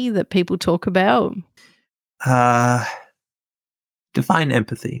empathy that people talk about? Uh, define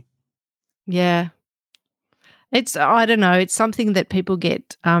empathy. Yeah. It's I don't know, it's something that people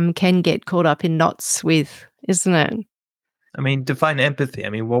can get caught up in knots with, isn't it? I mean, define empathy. I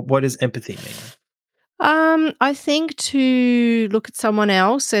mean, what does empathy mean? I think to look at someone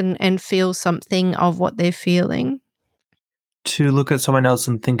else and feel something of what they're feeling. To look at someone else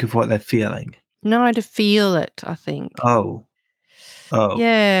and think of what they're feeling. No, to feel it, I think. Oh, oh.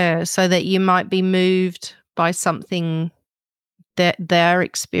 Yeah, so that you might be moved by something that they're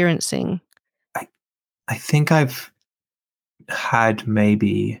experiencing. I I think I've had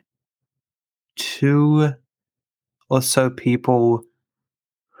maybe 2 or so people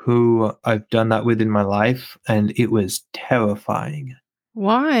who I've done that with in my life, and it was terrifying.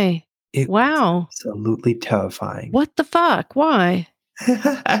 Why? It was Wow. absolutely terrifying. What the fuck? Why?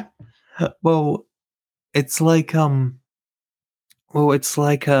 Well, it's like,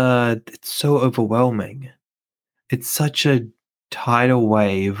 it's so overwhelming. It's such a tidal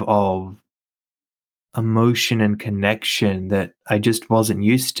wave of emotion and connection that I just wasn't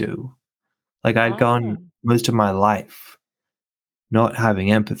used to. Like, I'd gone Oh. most of my life not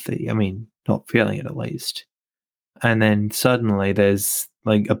having empathy. I mean, not feeling it at least. And then suddenly there's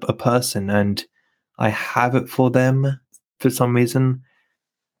like a person, and I have it for them for some reason.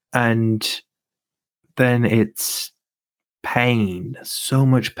 And then it's pain, so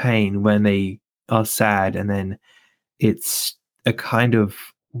much pain when they are sad. And then it's a kind of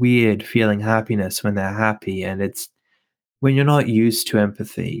weird feeling happiness when they're happy. And it's when you're not used to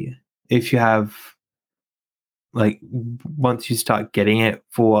empathy, if you have, like, once you start getting it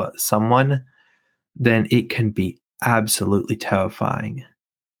for someone, then it can be absolutely terrifying.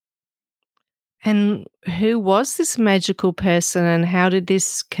 And who was this magical person and how did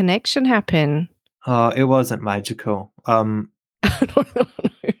this connection happen? It wasn't magical. I don't know.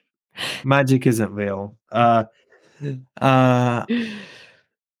 Magic isn't real. Uh, they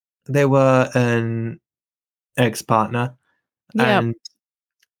were an ex-partner, Yep.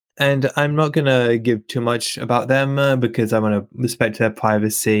 and I'm not gonna give too much about them because I want to respect their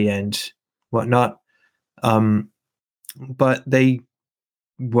privacy and whatnot. Um, but they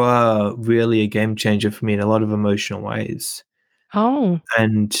were really a game changer for me in a lot of emotional ways, Oh,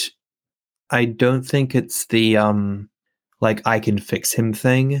 and I don't think it's the like I can fix him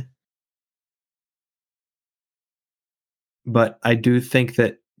thing, but I do think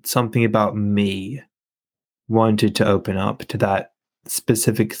that something about me wanted to open up to that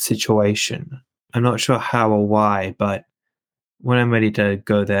specific situation. I'm not sure how or why, but when I'm ready to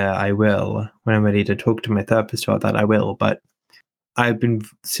go there, I will. When I'm ready to talk to my therapist about that, I will. But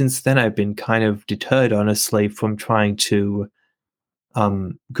since then, I've been kind of deterred, honestly, from trying to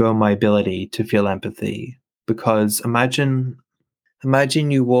grow my ability to feel empathy. Because imagine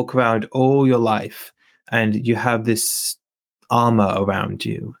you walk around all your life and you have this armor around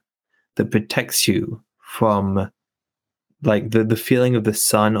you that protects you from, like, the feeling of the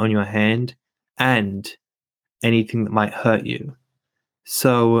sun on your hand and anything that might hurt you.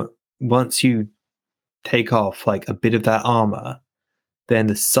 So once you take off like a bit of that armor, then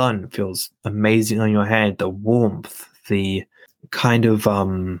the sun feels amazing on your hand. The warmth, the kind of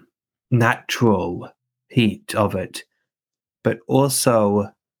natural heat of it, but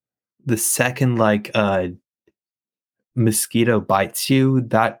also the second like a mosquito bites you,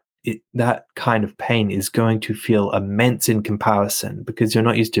 that kind of pain is going to feel immense in comparison because you're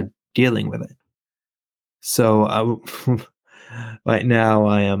not used to dealing with it. So right now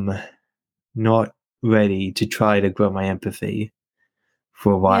I am not ready to try to grow my empathy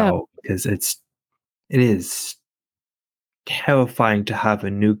for a yeah, while because it is terrifying to have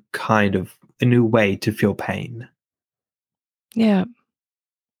a new way to feel pain. yeah.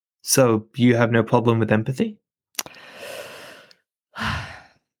 So you have no problem with empathy?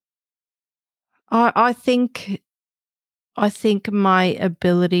 I think my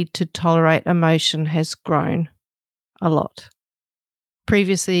ability to tolerate emotion has grown a lot.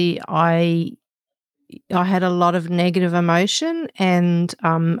 Previously, I had a lot of negative emotion and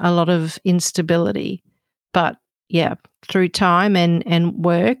a lot of instability, but yeah, through time and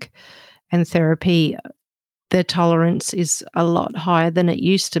work and therapy, the tolerance is a lot higher than it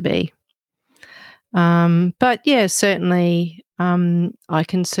used to be. But yeah, certainly, I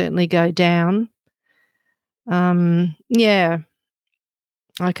can certainly go down. Yeah,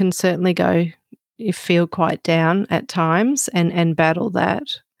 I can certainly feel quite down at times and battle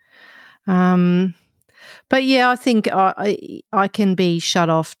that. Um, but yeah, I think I can be shut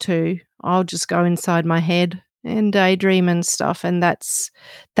off too. I'll just go inside my head and daydream and stuff, and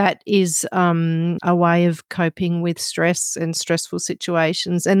that is a way of coping with stress and stressful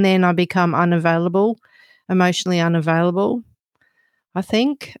situations. And then I become unavailable, emotionally unavailable. I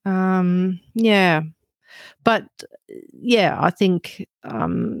think, yeah. But yeah, I think,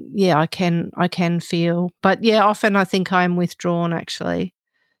 yeah, I can feel, but yeah, often I think I'm withdrawn actually.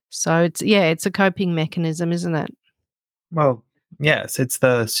 So it's a coping mechanism, isn't it? Well, yes, it's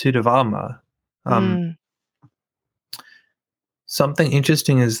the suit of armor. Um, Mm. Something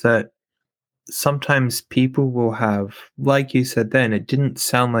interesting is that sometimes people will have, like you said then, it didn't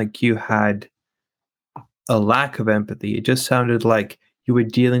sound like you had a lack of empathy. It just sounded like you were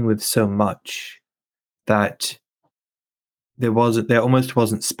dealing with so much that there almost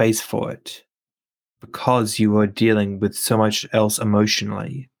wasn't space for it because you were dealing with so much else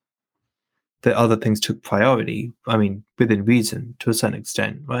emotionally that other things took priority. I mean, within reason to a certain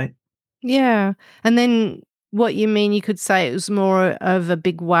extent, right? Yeah. And then what you mean, you could say it was more of a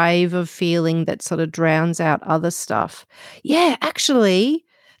big wave of feeling that sort of drowns out other stuff. Yeah, actually,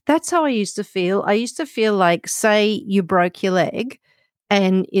 that's how I used to feel. I used to feel like, say you broke your leg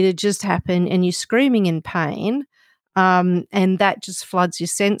and it had just happened and you're screaming in pain, and that just floods your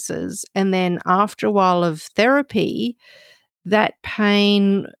senses. And then after a while of therapy, that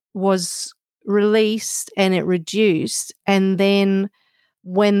pain was released and it reduced. And then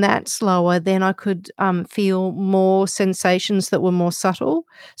when that's lower, then I could feel more sensations that were more subtle.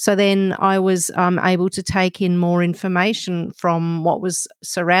 So then I was able to take in more information from what was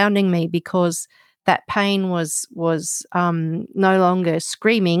surrounding me because that pain was no longer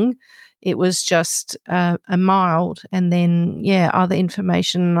screaming. It was just a mild, and then other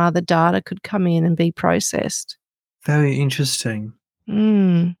information and other data could come in and be processed. Very interesting.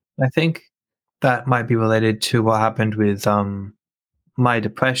 Mm. I think that might be related to what happened with my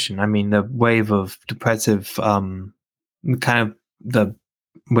depression. I mean, the wave of depressive, kind of the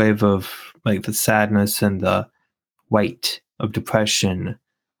wave of like the sadness and the weight of depression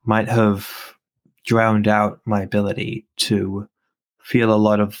might have drowned out my ability to feel a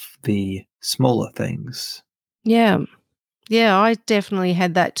lot of the smaller things. Yeah. Yeah, I definitely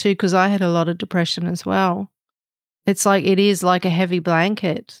had that too because I had a lot of depression as well. It's like it is like a heavy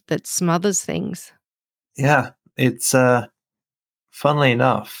blanket that smothers things. Yeah, it's funnily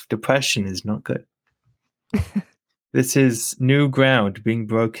enough, depression is not good. This is new ground being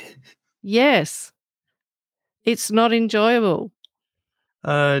broken. Yes, it's not enjoyable.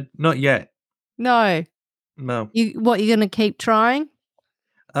 Not yet. No. No. You're gonna keep trying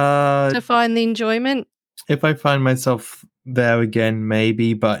Uh, to find the enjoyment? if I find myself there again,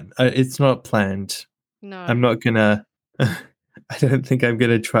 maybe, but it's not planned. I'm No. not gonna. I don't think I'm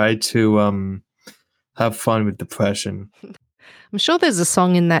gonna try to have fun with depression. I'm sure there's a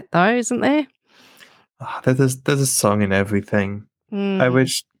song in that though, isn't there? There's a song in everything. I Mm.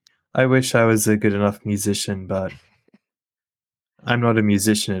 wish I wish I was a good enough musician, but I'm not a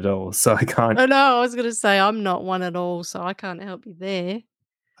musician at all, so I can't. Oh, no, I was gonna say I'm not one at all, so I can't help you there.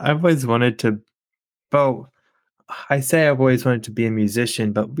 I've always wanted to. Well, I say I've always wanted to be a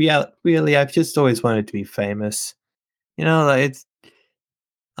musician, but really, I've just always wanted to be famous. Like it's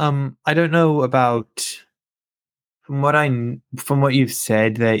I don't know about from what you've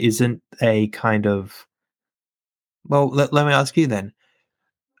said, there isn't a kind of. Well, let me ask you then.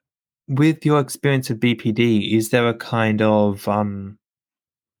 With your experience of BPD, is there a kind of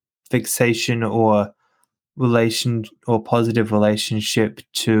fixation or relation or positive relationship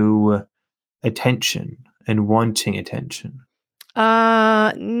to attention and wanting attention?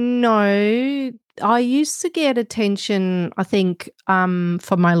 No. I used to get attention, I think,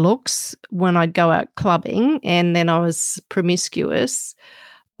 for my looks when I'd go out clubbing and then I was promiscuous.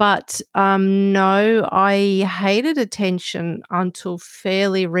 But, no, I hated attention until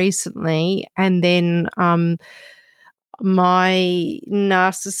fairly recently, and then, my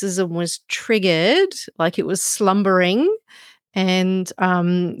narcissism was triggered, like it was slumbering, and,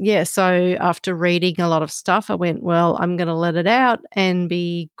 so after reading a lot of stuff, I went, "Well, I'm gonna let it out and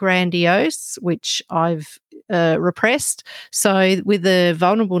be grandiose," which I've, repressed. So with the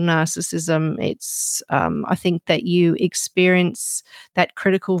vulnerable narcissism, it's, I think that you experience that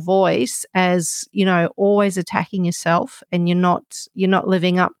critical voice as, always attacking yourself and you're not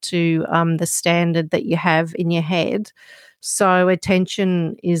living up to, the standard that you have in your head. So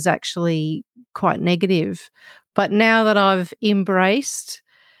attention is actually quite negative. But now that I've embraced,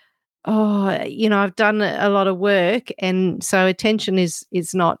 I've done a lot of work, and so attention is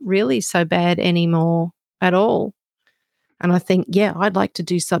not really so bad anymore at all. And I think, I'd like to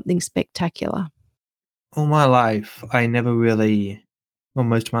do something spectacular. All my life, I never really, well,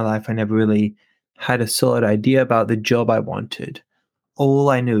 most of my life, I never really had a solid idea about the job I wanted.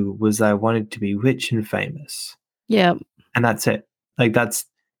 All I knew was I wanted to be rich and famous, Yeah. and that's it. Like that's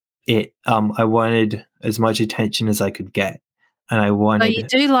it. I wanted as much attention as I could get, and I So wanted you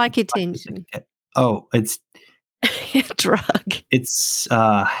as do like much as I attention. could get. Oh, Drug. it's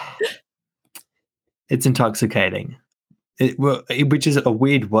it's intoxicating. Which is a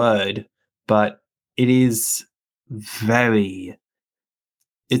weird word, but it is very.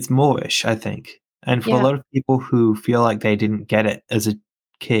 It's Moorish, I think, and for a Yeah. lot of people who feel like they didn't get it as a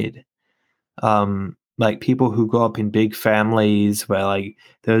kid, like people who grow up in big families where like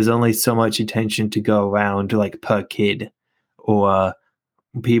there's only so much attention to go around, like per kid, or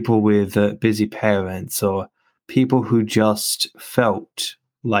people with busy parents, or people who just felt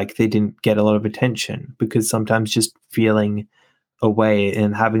like they didn't get a lot of attention because sometimes just feeling away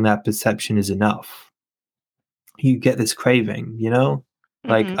and having that perception is enough. You get this craving,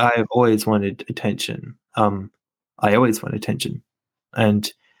 Like Mhm. I've always wanted attention. I always want attention.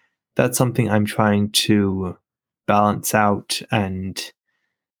 And that's something I'm trying to balance out and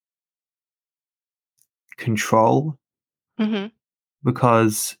control Mhm.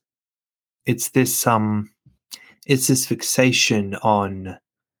 because it's this it's this fixation on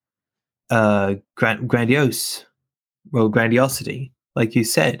grandiosity, like you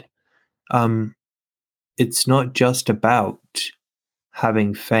said. Um it's not just about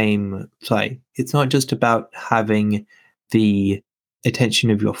having fame. Sorry, it's not just about having the attention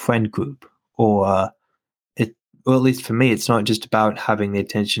of your friend group, or it, or at least for me, it's not just about having the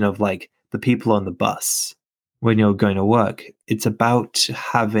attention of like the people on the bus when you're going to work. It's about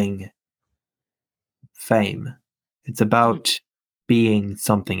having fame. It's about being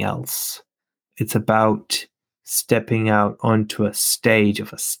something else. It's about stepping out onto a stage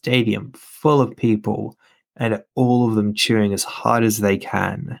of a stadium full of people and all of them cheering as hard as they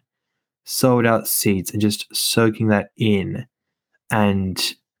can, sold out seats, and just soaking that in.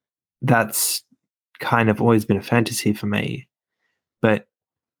 And that's kind of always been a fantasy for me. But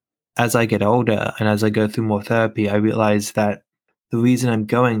as I get older and as I go through more therapy, I realize that the reason I'm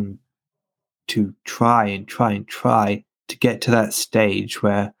going to try and try and try to get to that stage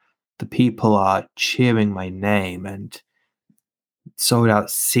where the people are cheering my name and sold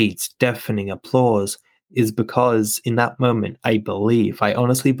out seats, deafening applause, is because in that moment, I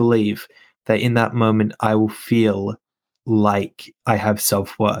honestly believe that in that moment, I will feel like I have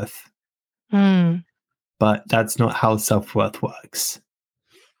self worth. Mm. But that's not how self worth works.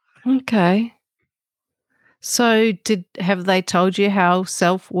 Okay. So have they told you how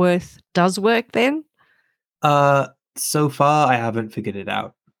self-worth does work then? So far, I haven't figured it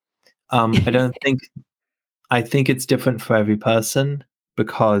out. I don't think, I think it's different for every person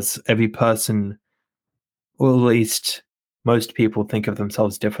because every person, or at least most people, think of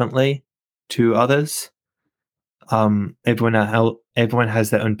themselves differently to others. Everyone has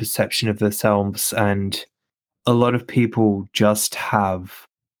their own perception of themselves, and a lot of people just have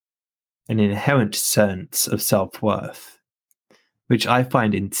an inherent sense of self worth, which I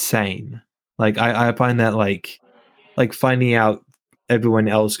find insane. Like I find that like finding out everyone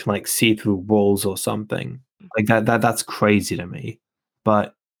else can like see through walls or something like that's crazy to me.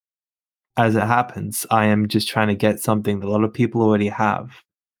 But as it happens, I am just trying to get something that a lot of people already have,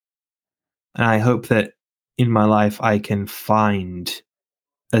 and I hope that in my life I can find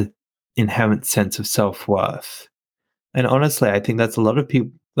a inherent sense of self-worth. And honestly, I think that's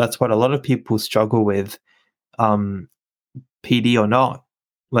what a lot of people struggle with, um PD or not.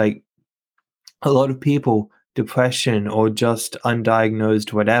 Like a lot of people, depression or just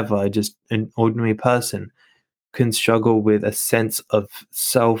undiagnosed whatever, just an ordinary person, can struggle with a sense of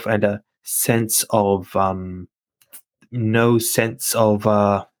self and a sense of no sense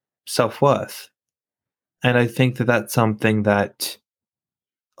of self-worth. And I think that that's something that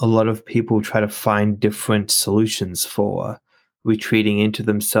a lot of people try to find different solutions for, retreating into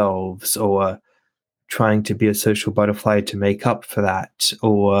themselves or trying to be a social butterfly to make up for that,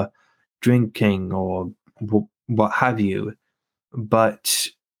 or drinking, or what have you. But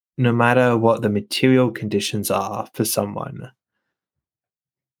no matter what the material conditions are for someone,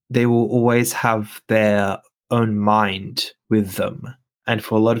 they will always have their own mind with them. And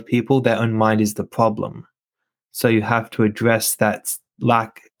for a lot of people, their own mind is the problem. So you have to address that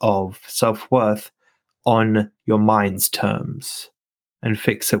lack of self worth on your mind's terms and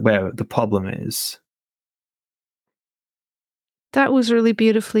fix it where the problem is. That was really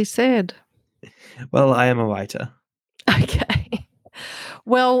beautifully said. Well, I am a writer. Okay.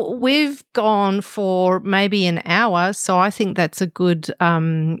 Well, we've gone for maybe an hour, so I think that's a good,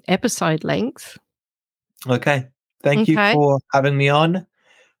 episode length. Okay. Thank you Okay. for having me on.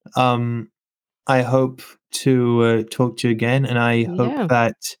 Um, I hope to talk to you again, and I hope Yeah.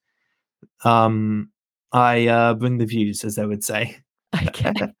 that um, I bring the views, as they would say.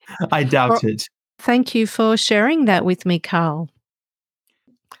 Okay. I doubt Well, it. thank you for sharing that with me, Carl.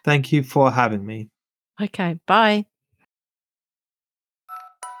 Thank you for having me. Okay, bye.